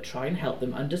behaviour, but try and help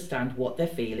them understand what they're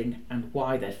feeling and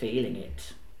why they're feeling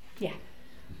it. Yeah.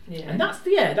 Yeah. And that's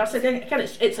again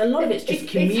it's a lot of it's just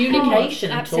communication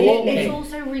and talking. It's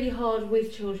also really hard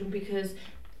with children because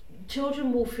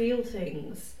children will feel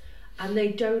things and they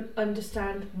don't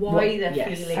understand why they're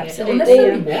feeling it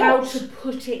or how to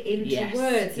put it into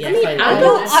words. I mean,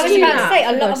 adults, I was about to say,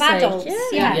 a lot of adults.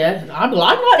 I'm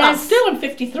like that still. I'm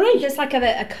 53. There's like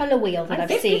a colour wheel that I've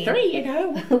seen. 53, you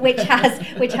know. which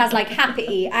has like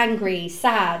happy, angry,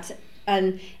 sad,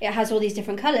 and it has all these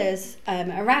different colours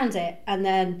around it. And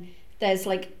then there's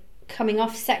like coming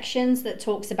off sections that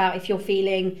talks about if you're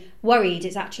feeling worried,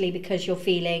 it's actually because you're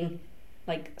feeling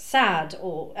like sad,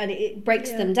 and it breaks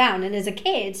them down. And as a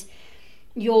kid,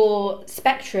 your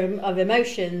spectrum of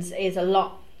emotions is a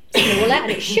lot smaller,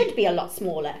 and it should be a lot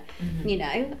smaller, you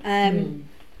know. And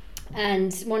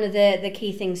one of the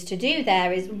key things to do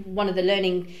there is, one of the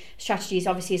learning strategies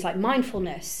obviously is like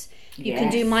mindfulness. You can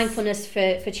do mindfulness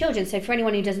for children. So for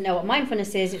anyone who doesn't know what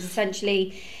mindfulness is, it's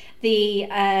essentially the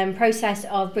process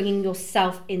of bringing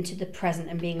yourself into the present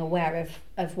and being aware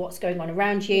of what's going on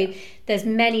around you. There's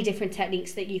many different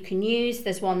techniques that you can use.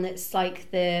 There's one that's like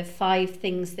the 5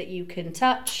 things that you can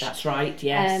touch. That's right,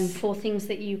 yes. 4 things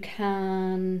that you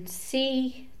can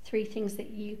see. 3 things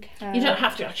that you can... You don't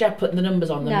have to actually put the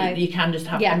numbers on them. No. You can just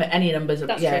have any numbers.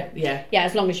 That's true. Yeah,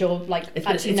 as long as you're like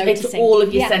actually noticing. It's all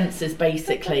of your senses,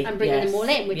 basically. And bringing them all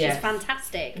in, which is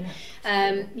fantastic.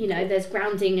 Yeah. You know, there's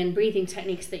grounding and breathing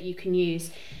techniques that you can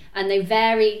use. And they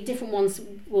vary, different ones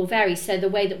will vary. So the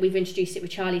way that we've introduced it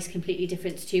with Charlie is completely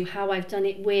different to how I've done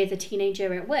it with a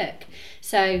teenager at work.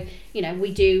 So, you know,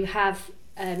 we do have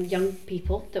young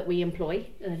people that we employ,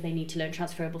 they need to learn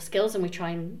transferable skills, and we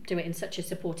try and do it in such a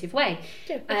supportive way.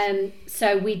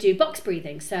 So we do box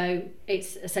breathing. So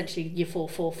it's essentially your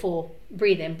 4-4-4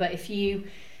 breathing. But if you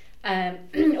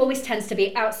always tends to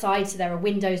be outside, so there are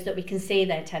windows that we can see.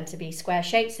 They tend to be square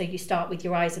shaped. So you start with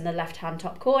your eyes in the left hand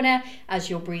top corner. As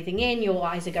you're breathing in, your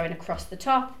eyes are going across the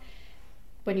top.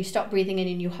 When you stop breathing in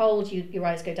and you hold, your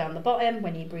eyes go down the bottom.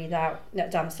 When you breathe out, no,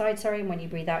 down the side, sorry. And when you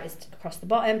breathe out, it's across the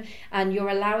bottom. And you're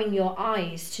allowing your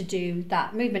eyes to do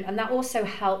that movement. And that also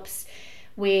helps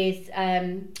with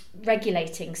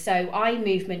regulating. So eye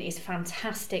movement is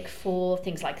fantastic for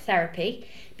things like therapy,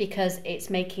 because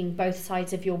it's making both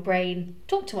sides of your brain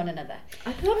talk to one another.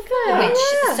 I love that.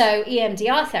 So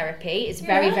EMDR therapy is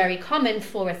very, very common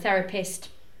for a therapist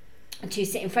to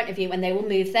sit in front of you, and they will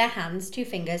move their hands, 2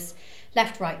 fingers,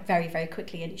 left, right, very, very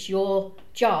quickly, and it's your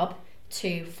job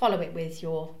to follow it with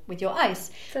your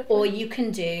eyes. Or you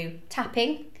can do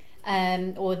tapping,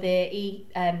 or the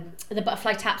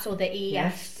butterfly taps, or the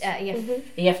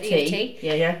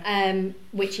EFT.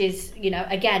 Which is,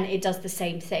 again, it does the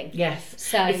same thing. Yes.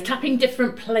 So it's tapping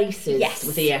different places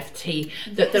with EFT.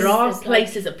 That there are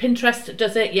places that Pinterest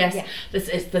does it. Yes. Yeah. There's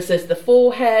the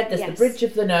forehead. There's the bridge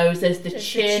of the nose. There's the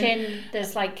chin.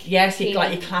 There's like your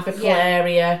clavicle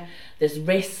area. There's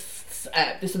wrists.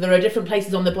 So there are different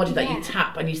places on the body that you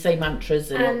tap and you say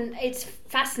mantras. And it's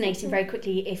fascinating very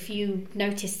quickly if you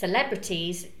notice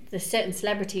celebrities. There's certain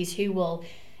celebrities who will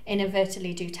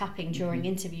inadvertently do tapping during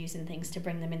interviews and things to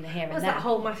bring them in the here and there. That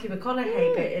whole Matthew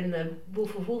McConaughey bit in the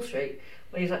Wolf of Wall Street,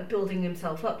 where he's like building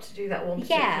himself up to do that one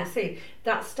particular scene.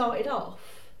 That started off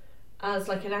as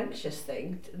like an anxious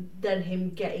thing, then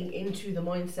him getting into the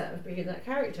mindset of being that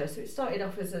character. So it started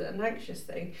off as an anxious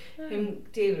thing, him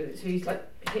dealing with it. So he's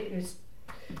like hitting his,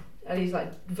 and he's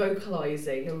like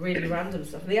vocalising and really random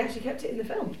stuff. And they actually kept it in the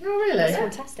film. Oh, really? That's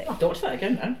fantastic. I'll have to watch that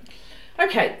again then.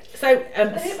 Okay, so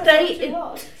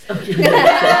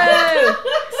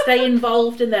stay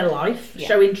involved in their life,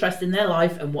 show interest in their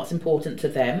life and what's important to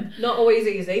them. Not always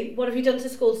easy. What have you done to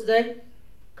school today?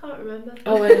 Can't remember.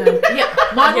 Oh, I know.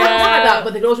 My mum was like that,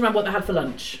 but they could always remember what they had for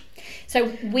lunch. So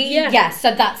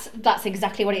so that's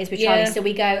exactly what it is with Charlie. So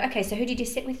we go, okay, so who did you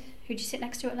sit with? Who did you sit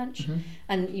next to at lunch?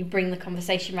 And you bring the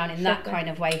conversation around in that kind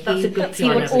of way. That's a good he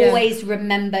would always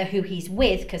remember who he's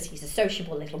with, because he's a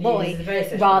sociable little boy,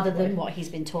 rather than what he's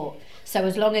been taught. So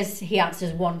as long as he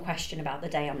answers one question about the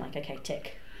day, I'm like, okay,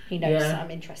 tick. He knows I'm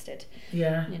interested.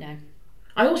 Yeah.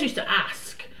 I always used to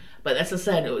ask. But as I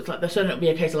said, it was like there's certainly be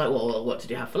a case of like, well, what did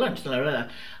you have for lunch? And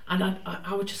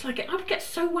I would just I would get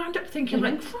so wound up thinking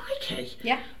like, crikey.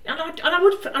 Yeah. And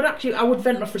I would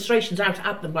vent my frustrations out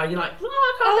at them by you're like,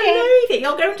 I can't believe it.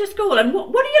 You're going to school, and what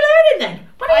are you learning then?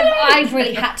 I've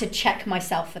really had to check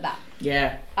myself for that.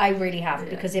 Yeah. I really have,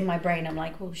 because in my brain I'm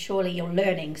like, well, surely you're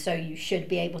learning, so you should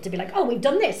be able to be like, oh, we've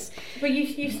done this. But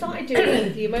you started doing it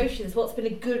with the emotions. What's been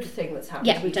a good thing that's happened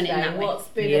to you we've done today? it in that way. What's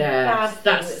been a bad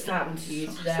thing that's happened to you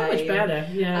today? So much better,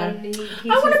 yeah.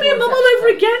 I want to be a mum all over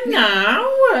again now.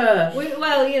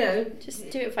 Just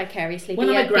do it vicariously. When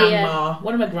I'm a grandma.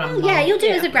 Oh, yeah, you'll do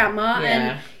it as a grandma,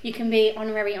 and you can be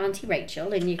honorary Auntie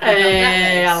Rachel, and you can help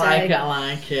that way, I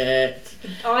like it.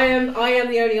 I am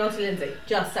the only Auntie Lyndsey,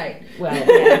 just saying. Well,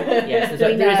 yes,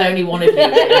 there is only one of you.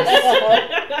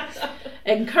 Yes.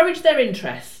 Encourage their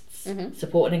interests.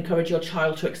 Support and encourage your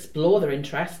child to explore their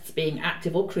interests. Being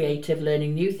active or creative,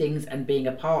 learning new things and being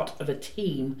a part of a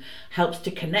team helps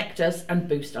to connect us and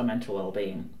boost our mental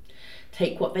well-being.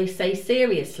 Take what they say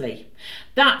seriously.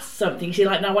 That's something, see,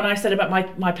 like now when I said about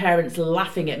my parents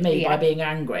laughing at me by being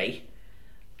angry,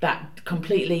 that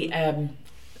completely, I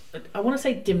want to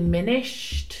say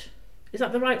diminished. Is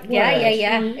that the right word? Yeah,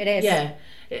 it is. Yeah,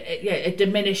 it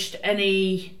diminished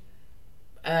any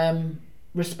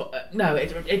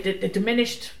it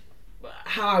diminished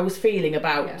how I was feeling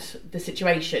about the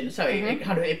situation. So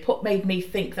it made me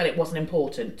think that it wasn't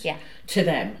important to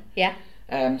them. Yeah.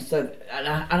 So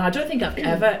I don't think I've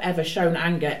ever shown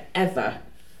anger ever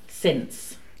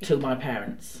since to my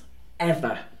parents,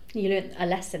 ever. You learned a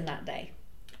lesson that day.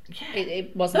 Yeah.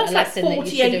 It wasn't That's a lesson like 48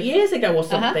 that you should have... years ago or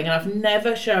something, and I've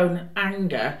never shown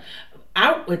anger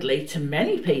outwardly to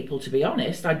many people, to be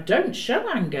honest. I don't show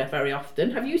anger very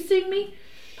often. Have you seen me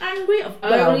angry?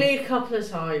 Only a couple of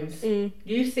times.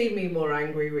 You've seen me more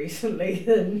angry recently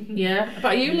than... Yeah.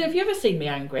 About you, Liv? Have you ever seen me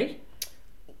angry?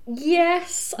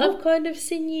 Yes, I've kind of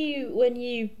seen you when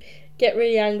you get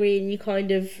really angry and you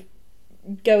kind of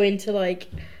go into like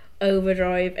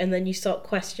overdrive, and then you start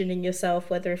questioning yourself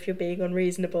whether if you're being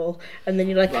unreasonable, and then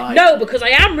you're like, no, because I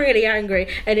am really angry,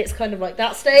 and it's kind of like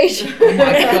that stage. Oh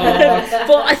my God.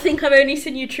 But I think I've only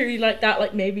seen you truly like that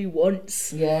like maybe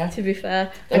once. Yeah. To be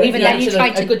fair. And even then you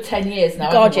tried to... a good 10 years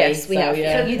now. God, yes, we have.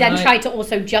 Yeah. So you then try to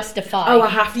also justify. Oh, I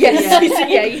have to. Yes.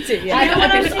 Yeah, you do. Yeah.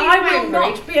 I will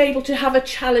not be able to have a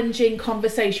challenging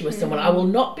conversation with someone. I will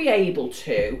not be able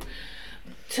to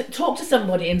talk to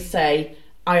somebody and say,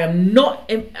 I am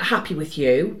not happy with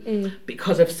you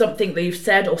because of something that you've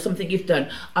said or something you've done.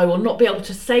 I will not be able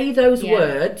to say those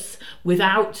words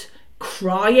without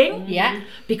crying. Yeah.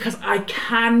 Because I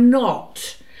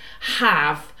cannot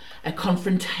have a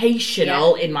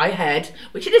confrontational in my head,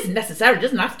 which it isn't necessarily, it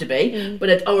doesn't have to be, but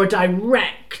a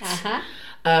direct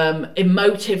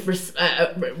emotive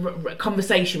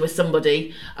conversation with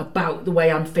somebody about the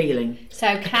way I'm feeling.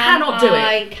 So can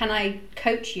I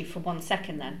coach you for 1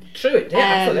 second then? True, yeah,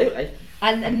 absolutely.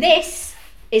 And this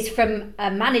is from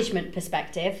a management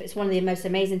perspective. It's one of the most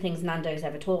amazing things Nando's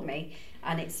ever taught me.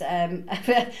 And it's a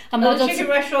model. Chicken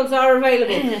restaurants are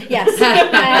available. Yes,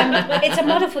 it's a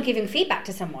model for giving feedback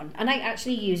to someone, and I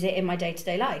actually use it in my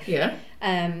day-to-day life. Yeah.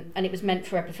 And it was meant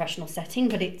for a professional setting,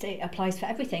 but it applies for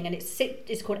everything, and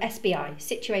it's called SBI,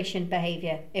 Situation,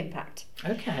 Behaviour, Impact.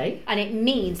 Okay. And it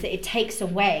means that it takes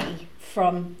away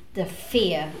from the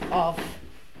fear of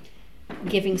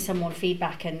giving someone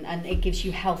feedback, and it gives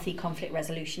you healthy conflict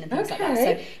resolution and things like that.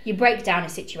 So you break down a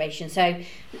situation. So,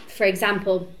 for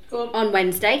example, on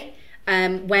Wednesday,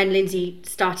 when Lyndsey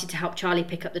started to help Charlie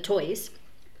pick up the toys,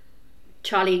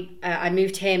 Charlie, I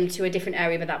moved him to a different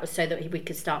area, but that was so that we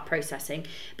could start processing.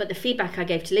 But the feedback I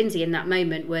gave to Lyndsey in that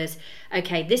moment was,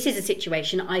 okay, this is a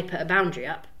situation, I put a boundary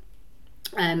up.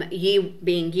 You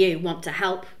being you want to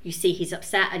help, you see he's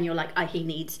upset and you're like, he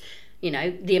needs,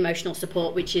 the emotional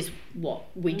support, which is what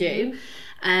we do.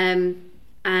 But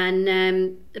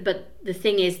the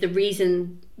thing is, the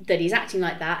reason that he's acting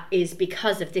like that is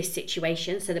because of this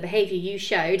situation. So the behaviour you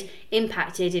showed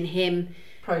impacted in him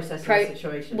processing the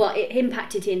situation. Well, it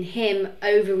impacted in him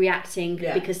overreacting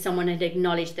because someone had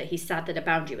acknowledged that he's sad that a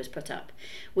boundary was put up,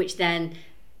 which then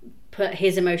put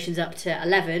his emotions up to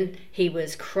 11. He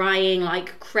was crying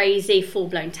like crazy,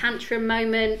 full-blown tantrum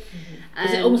moment.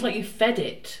 Was it almost like you fed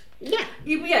it? Yeah.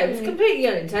 It was completely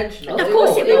unintentional. Of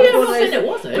course it was. I'm not saying it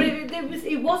wasn't. But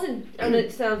it wasn't, and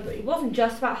it wasn't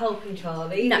just about helping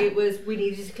Charlie. No. It was, we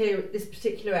needed to clear this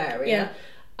particular area.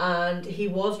 And he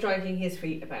was dragging his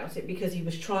feet about it because he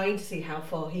was trying to see how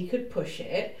far he could push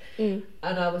it. And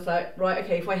I was like, right,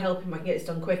 okay, if I help him, I can get this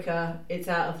done quicker. It's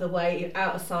out of the way,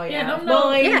 out of sight, out of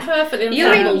mind. Yeah, perfectly.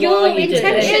 Your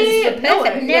intentions were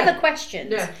perfect, never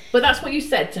questioned. Yeah. But that's what you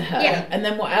said to her. Yeah. And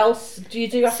then what else do you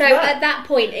do after that? So at that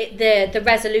point, the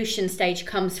resolution stage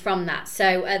comes from that.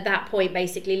 So at that point,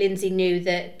 basically, Lyndsey knew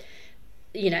that,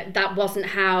 that wasn't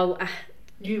how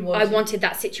I wanted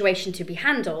that situation to be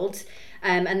handled.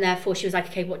 And therefore she was like,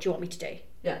 okay, what do you want me to do?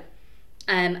 Yeah.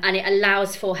 And it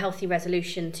allows for healthy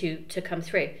resolution to come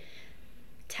through.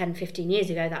 10, 15 years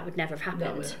ago, that would never have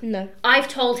happened. No. I've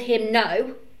told him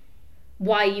no.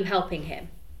 Why are you helping him?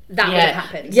 That would have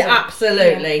happened. Yeah,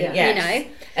 absolutely. Yeah. Yes.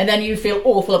 And then you feel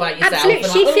awful about yourself. Absolutely.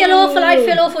 She'd feel awful, I'd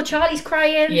feel awful, Charlie's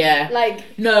crying. Yeah. Like,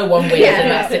 no one wins in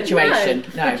that situation.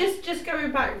 No. But just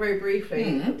going back very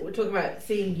briefly, we're talking about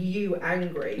seeing you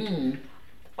angry.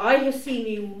 I have seen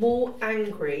you more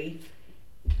angry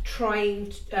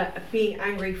being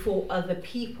angry for other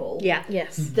people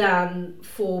than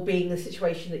for being the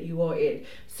situation that you are in.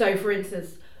 So for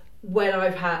instance, when I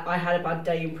had a bad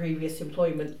day in previous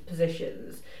employment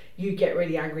positions, you get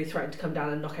really angry, threaten to come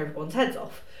down and knock everyone's heads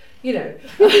off.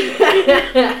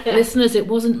 Listeners, it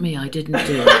wasn't me, I didn't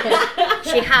do it.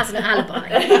 She has an alibi.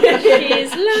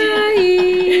 She's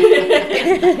lying.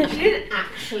 She didn't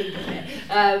actually do it.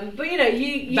 But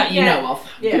you that you know of.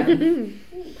 Yeah.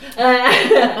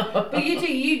 But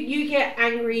you get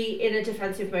angry in a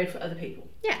defensive mode for other people.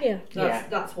 Yeah.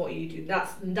 That's what you do.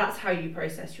 That's how you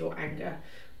process your anger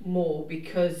more,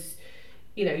 because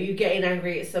you're getting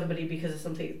angry at somebody because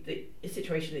of a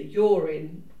situation that you're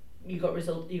in. You got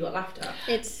laughed at.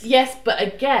 Yes, but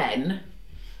again,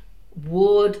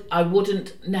 I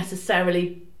wouldn't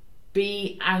necessarily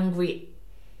be angry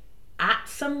at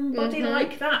somebody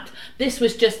like that. This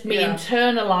was just me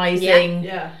internalising.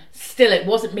 Yeah. Still, it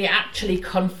wasn't me actually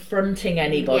confronting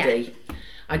anybody.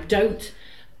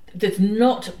 There's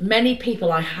not many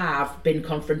people I have been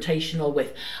confrontational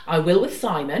with. I will with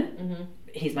Simon.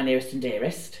 He's my nearest and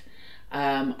dearest.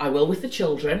 I will with the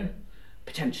children.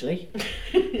 potentially,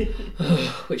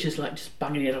 which is like just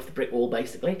banging it off the brick wall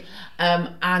basically.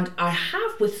 And I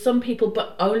have with some people,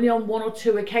 but only on 1 or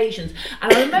 2 occasions.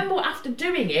 And I remember after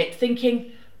doing it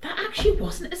thinking, that actually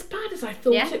wasn't as bad as I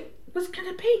thought it was going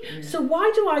to be. Yeah. So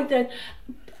why do I then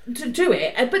do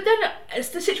it? But then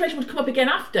the situation would come up again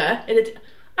after,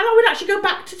 and I would actually go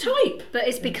back to type. But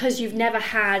it's because you've never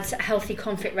had healthy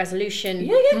conflict resolution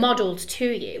modelled to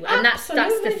you. And that's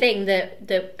the thing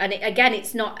again,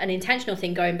 it's not an intentional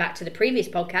thing, going back to the previous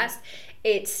podcast.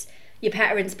 It's your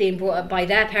parents being brought up by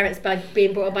their parents,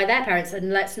 being brought up by their parents.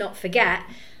 And let's not forget,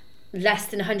 less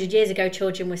than 100 years ago,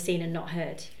 children were seen and not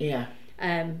heard. Yeah.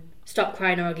 Stop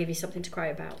crying or I'll give you something to cry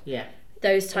about. Yeah.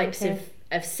 Those types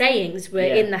of sayings were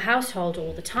in the household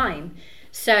all the time.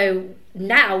 So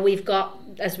now we've got,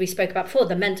 as we spoke about before,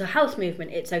 the mental health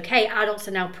movement. It's okay, adults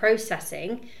are now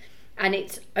processing, and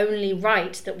it's only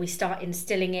right that we start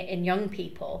instilling it in young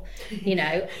people, you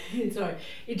know. Sorry,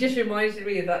 it just reminded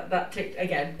me of that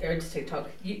again, going to TikTok.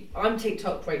 I'm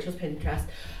TikTok, Rachel's Pinterest,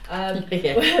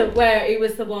 where it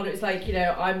was the one, it was like, you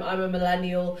know, I'm a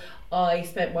millennial, I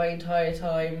spent my entire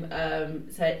time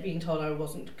being told I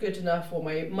wasn't good enough, or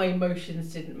my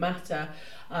emotions didn't matter,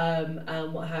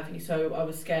 and what have you. So I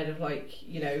was scared of, like,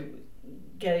 you know,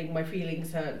 getting my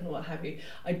feelings hurt and what have you.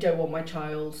 I don't want my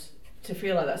child to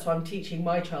feel like that, so I'm teaching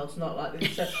my child to not like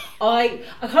this. So I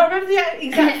can't remember the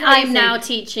exact phrasing. I'm now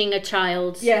teaching a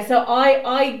child. Yeah, so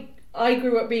I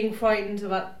grew up being frightened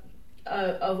about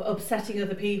of upsetting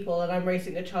other people, and I'm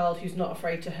raising a child who's not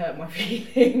afraid to hurt my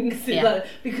feelings. Like,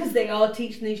 because they are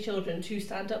teaching these children to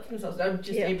stand up for themselves.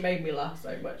 It made me laugh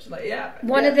so much. Like,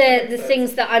 one of the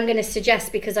things that I'm going to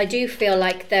suggest, because I do feel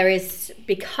like there is,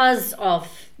 because of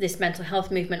this mental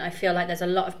health movement, I feel like there's a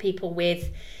lot of people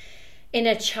with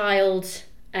inner children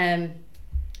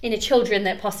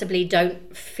that possibly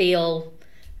don't feel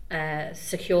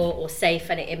secure or safe,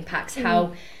 and it impacts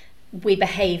how we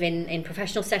behave in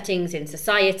professional settings, in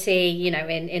society, you know,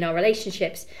 in our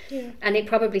relationships. And it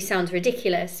probably sounds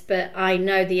ridiculous, but I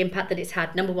know the impact that it's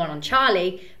had, number one, on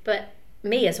Charlie, but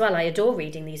me as well. I adore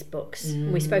reading these books.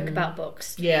 We spoke about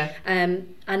books.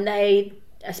 And they,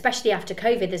 especially after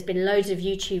COVID, there's been loads of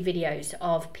YouTube videos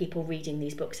of people reading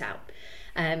these books out.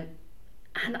 And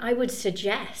I would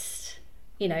suggest,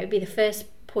 you know, be the first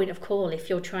point of call if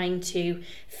you're trying to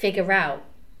figure out,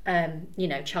 you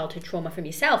know, childhood trauma from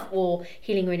yourself, or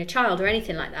healing your inner child, or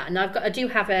anything like that. And I do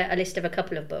have a list of a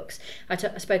couple of books. I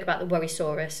spoke about the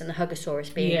Worrysaurus and the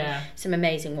Huggosaurus being some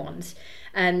amazing ones.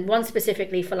 One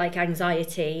specifically for, like,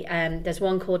 anxiety. There's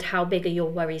one called How Big Are Your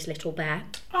Worries, Little Bear,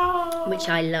 which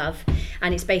I love.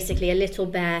 And it's basically a little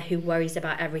bear who worries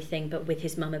about everything, but with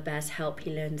his mama bear's help,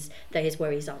 he learns that his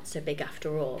worries aren't so big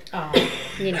after all.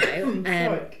 You know.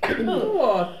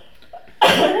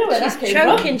 She's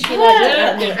choking. She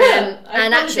loves it.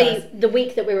 And actually, the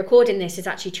week that we're recording this is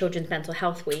actually Children's Mental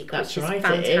Health Week, which is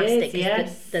fantastic.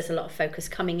 There's a lot of focus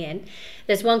coming in.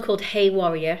 There's one called Hey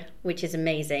Warrior, which is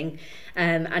amazing,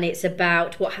 and it's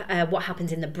about what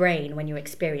happens in the brain when you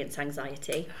experience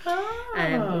anxiety,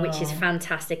 which is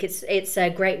fantastic. It's a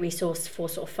great resource for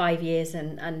sort of 5 years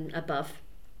and above.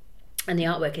 And the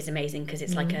artwork is amazing because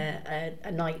it's like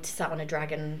a knight sat on a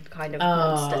dragon kind of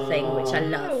monster thing, which I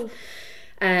love.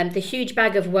 The Huge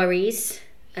Bag of Worries.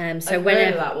 Wherever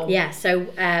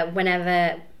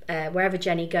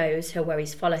Jenni goes, her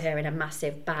worries follow her in a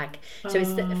massive bag. So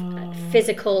it's the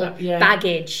physical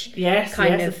baggage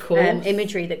kind of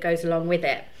imagery that goes along with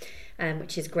it,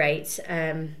 which is great.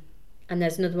 And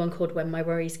there's another one called When My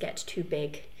Worries Get Too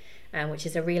Big, which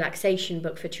is a relaxation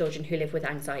book for children who live with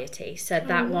anxiety. So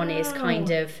that one is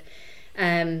kind of...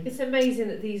 it's amazing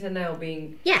that these are now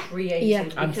being created. Yeah.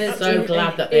 I'm so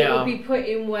glad that they are. It will be put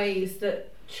in ways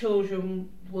that children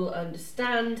will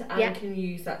understand and can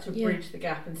use that to bridge the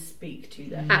gap and speak to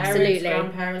their parents,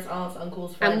 grandparents, aunts,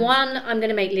 uncles, friends. And one I'm going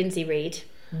to make Lyndsey read.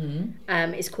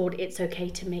 It's called It's Okay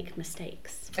to Make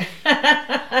Mistakes.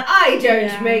 I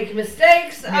don't make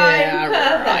mistakes. I'm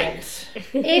perfect.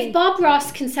 If Bob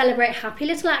Ross can celebrate happy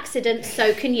little accidents,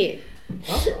 so can you.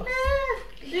 Bob Ross.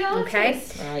 Okay.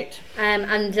 Right.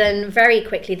 And then very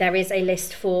quickly, there is a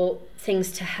list for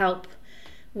things to help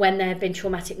when there have been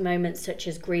traumatic moments such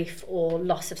as grief or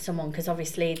loss of someone, because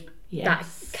obviously that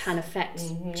can affect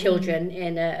children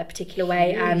in a particular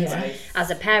way. And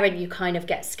as a parent, you kind of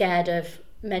get scared of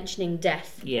mentioning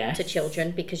death to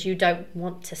children because you don't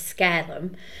want to scare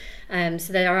them.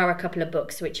 So there are a couple of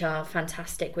books which are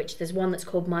fantastic, which there's one that's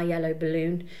called My Yellow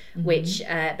Balloon, which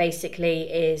basically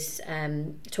is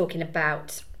talking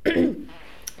about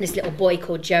this little boy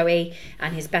called Joey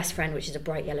and his best friend, which is a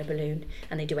bright yellow balloon,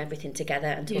 and they do everything together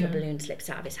until the balloon slips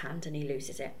out of his hand and he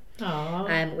loses it.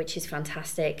 Which is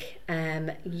fantastic.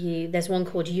 There's one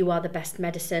called You Are the Best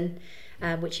Medicine,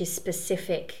 which is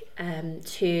specific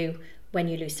to when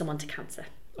you lose someone to cancer,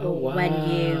 or when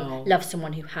you love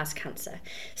someone who has cancer.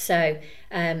 So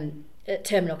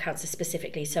terminal cancer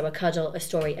specifically. So a cuddle, a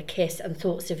story, a kiss, and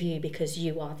thoughts of you because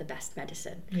you are the best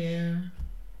medicine.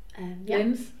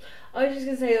 Linds? I was just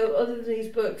going to say, other than these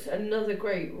books, another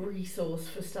great resource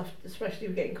for stuff, especially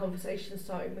with getting conversations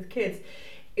starting with kids,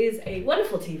 is a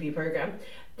wonderful TV programme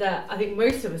that I think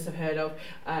most of us have heard of.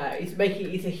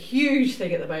 It's a huge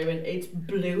thing at the moment. It's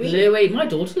Bluey. My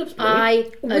daughter loves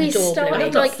Bluey. We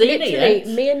started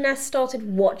me and Ness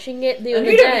started watching it the other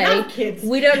day. We don't have kids.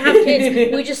 We don't have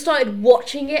kids. We just started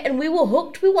watching it and we were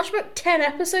hooked. We watched about 10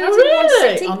 episodes in one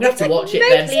sitting. I'm going to have to watch it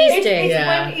then. Please do.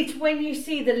 It's when you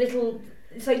see the little.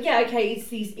 It's like,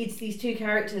 it's these two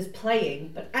characters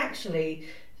playing, but actually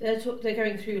they're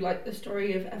going through like the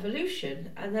story of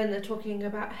evolution, and then they're talking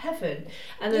about heaven,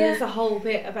 and then there's a whole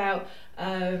bit about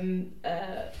the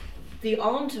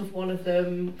aunt of one of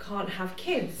them can't have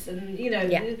kids, and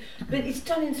but it's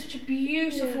done in such a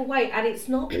beautiful way, and it's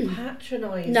not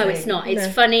patronising. No, it's not. It's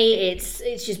funny.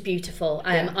 It's just beautiful.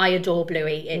 I adore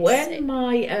Bluey. When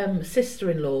my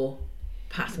sister-in-law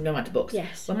passed, I'm going back to books.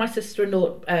 Yes. When my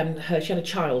sister-in-law, she had a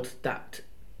child that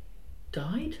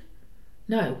died.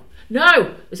 No.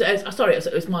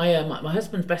 It was my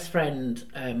husband's best friend.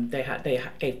 They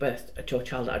gave birth to a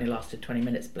child that only lasted 20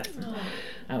 minutes. Bless them.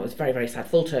 It was very, very sad.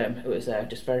 Full term. It was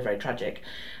just very, very tragic.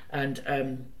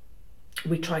 And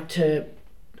we tried to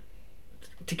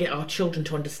get our children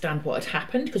to understand what had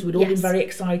happened, because we'd all been very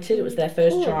excited. It was their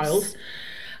first child.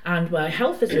 And my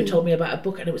health visitor told me about a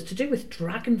book, and it was to do with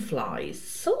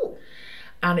dragonflies.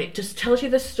 And it just tells you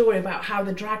the story about how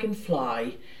the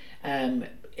dragonfly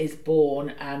is born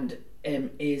and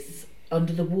is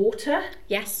under the water.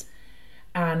 Yes.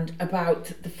 And about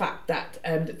the fact that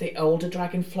the older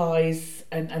dragonflies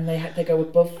and they go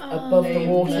above the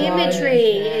water. The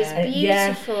imagery is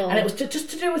beautiful. And it was just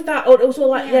to do with that. It was all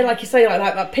like like you say,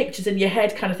 like that pictures in your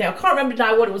head kind of thing. I can't remember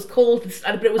now what it was called,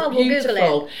 but it was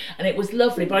beautiful and it was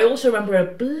lovely. But I also remember a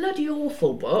bloody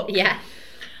awful book. Yeah.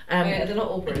 They're not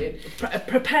all brilliant.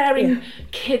 Preparing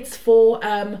kids for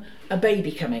a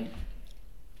baby coming.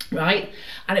 Right,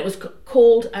 and it was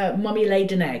called Mummy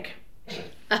Laid an Egg.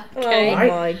 Okay. Oh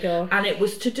my god! And it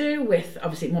was to do with,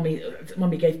 obviously,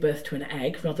 mummy gave birth to an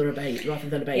egg rather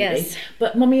than a baby. Yes.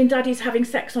 But mummy and daddy's having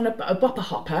sex on a bopper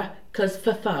hopper because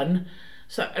for fun.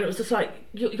 So and it was just like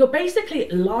you're basically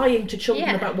lying to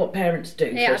children about what parents do.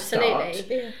 Yeah, for absolutely. A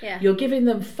start. Yeah. You're giving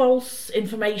them false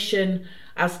information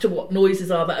as to what noises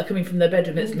are that are coming from their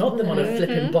bedroom. It's not them on a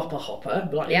flipping bopper hopper,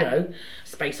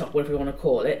 space hopper, whatever you want to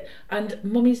call it. And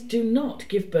mummies do not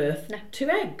give birth to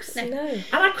eggs. No. And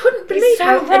I couldn't believe so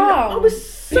how wrong. I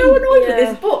was so annoyed with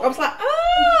this book. I was like,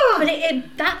 But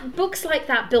that books like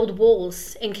that build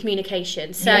walls in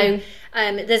communication. So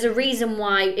there's a reason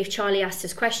why if Charlie asks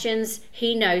us questions,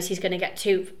 he knows he's going to get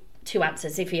two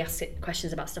answers if he asks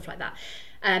questions about stuff like that.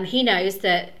 He knows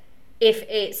that if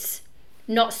it's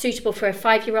not suitable for a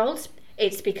 5-year-old,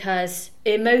 it's because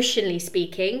emotionally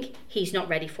speaking, he's not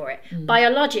ready for it.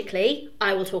 Biologically,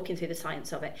 I will talk him through the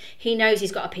science of it. He knows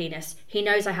he's got a penis. He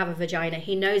knows I have a vagina.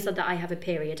 He knows that I have a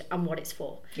period and what it's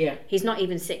for. Yeah. He's not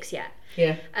even 6 yet.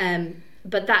 Yeah.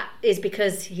 But that is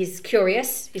because he's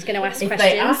curious. He's going to ask questions. If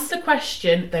they ask the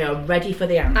question, they are ready for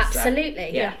the answer.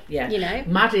 Absolutely. Yeah. You know.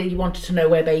 Maddie wanted to know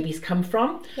where babies come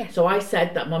from. Yeah. So I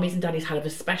said that mummies and daddies have a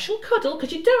special cuddle,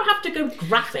 because you don't have to go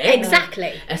graphic.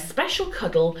 Exactly. A special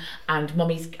cuddle, and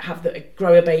mummies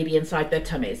grow a baby inside their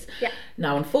tummies. Yeah.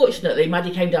 Now, unfortunately, Maddie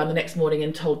came down the next morning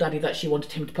and told Daddy that she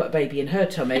wanted him to put a baby in her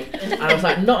tummy. And I was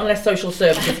like, not unless social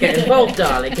services get involved,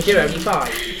 darling, because you're only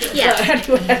 5. Yeah.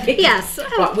 So anyway. Yes.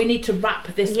 But we need to wrap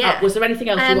this up. Was there anything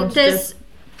else you wanted there's to...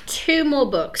 2 more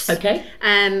books. Okay.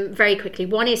 Very quickly.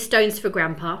 One is Stones for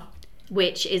Grandpa,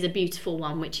 which is a beautiful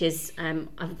one, which is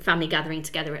a family gathering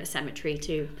together at a cemetery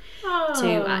to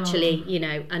actually,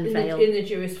 unveil. In the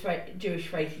Jewish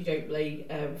faith, you don't lay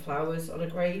flowers on a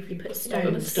grave. You put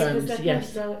stones.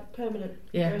 Yes. Permanent.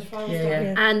 Yeah.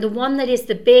 Yeah. And the one that is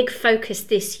the big focus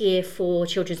this year for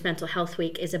Children's Mental Health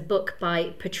Week is a book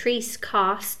by Patrice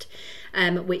Cast,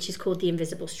 which is called The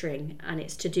Invisible String, and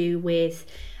it's to do with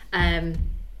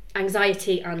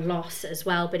anxiety and loss as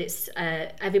well, but it's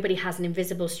everybody has an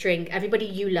invisible string. Everybody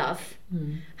you love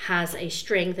has a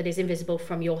string that is invisible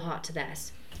from your heart to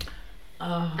theirs.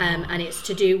 And it's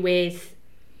to do with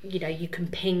you know, you can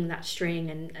ping that string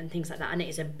and things like that, and it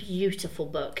is a beautiful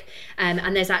book.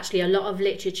 And there's actually a lot of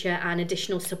literature and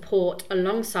additional support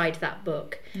alongside that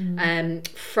book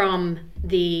from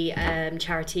the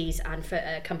charities and for,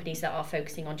 companies that are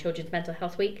focusing on Children's Mental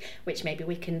Health Week, which maybe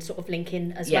we can sort of link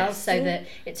in as well, so that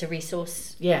it's a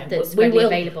resource that's readily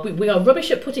available. We are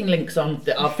rubbish at putting links on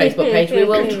our Facebook page. We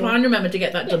will try and remember to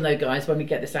get that done though, guys, when we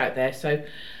get this out there. So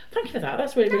thank you for that.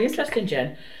 That's really, really interesting,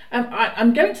 Jen.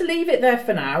 I'm going to leave it there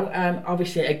for now.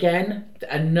 Obviously, again,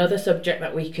 another subject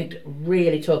that we could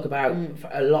really talk about for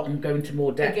a lot and go into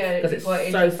more depth, because it's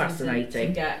so fascinating.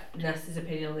 To get Nessa's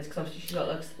opinion on this, because obviously she's got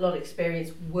a lot of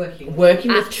experience working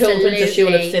with children, so she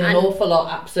will have seen an awful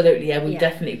lot. Absolutely, yeah, we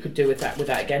definitely could do with that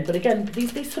again. But again,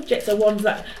 these subjects are ones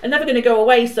that are never going to go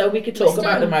away, so we could talk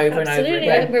about them over and over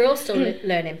again. We're all still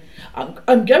learning.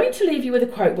 I'm going to leave you with a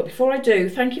quote, but before I do,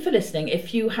 thank you for listening.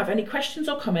 If you have any questions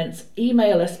or comments,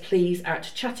 email us please at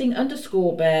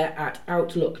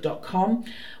chatting_bear@outlook.com.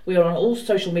 We are on all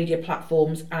social media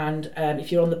platforms, and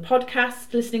if you're on the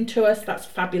podcast listening to us, that's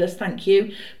fabulous, thank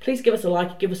you. Please give us a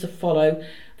like, give us a follow,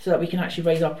 so that we can actually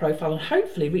raise our profile and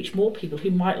hopefully reach more people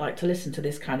who might like to listen to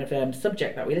this kind of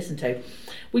subject that we listen to.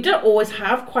 We don't always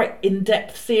have quite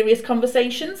in-depth, serious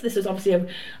conversations. This is obviously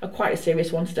a quite a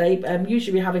serious one today.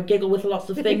 Usually we have a giggle with lots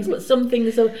of things, but some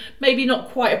things are maybe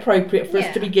not quite appropriate for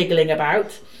us to be giggling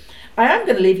about. I am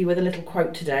going to leave you with a little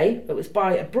quote today. It was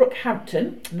by Brooke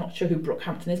Hampton. I'm not sure who Brooke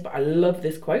Hampton is, but I love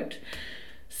this quote.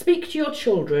 "Speak to your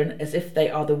children as if they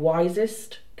are the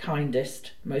wisest,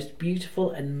 kindest, most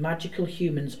beautiful and magical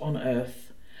humans on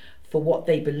earth, for what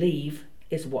they believe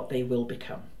is what they will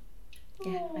become."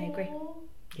 Yeah, I agree.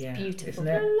 Yeah, beautiful. Isn't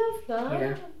it? I love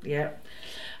that. Yeah.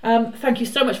 Thank you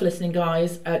so much for listening,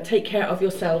 guys. Take care of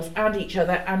yourselves and each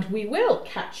other, and we will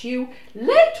catch you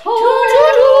later.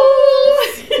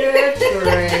 Toodles! Good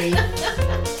grief.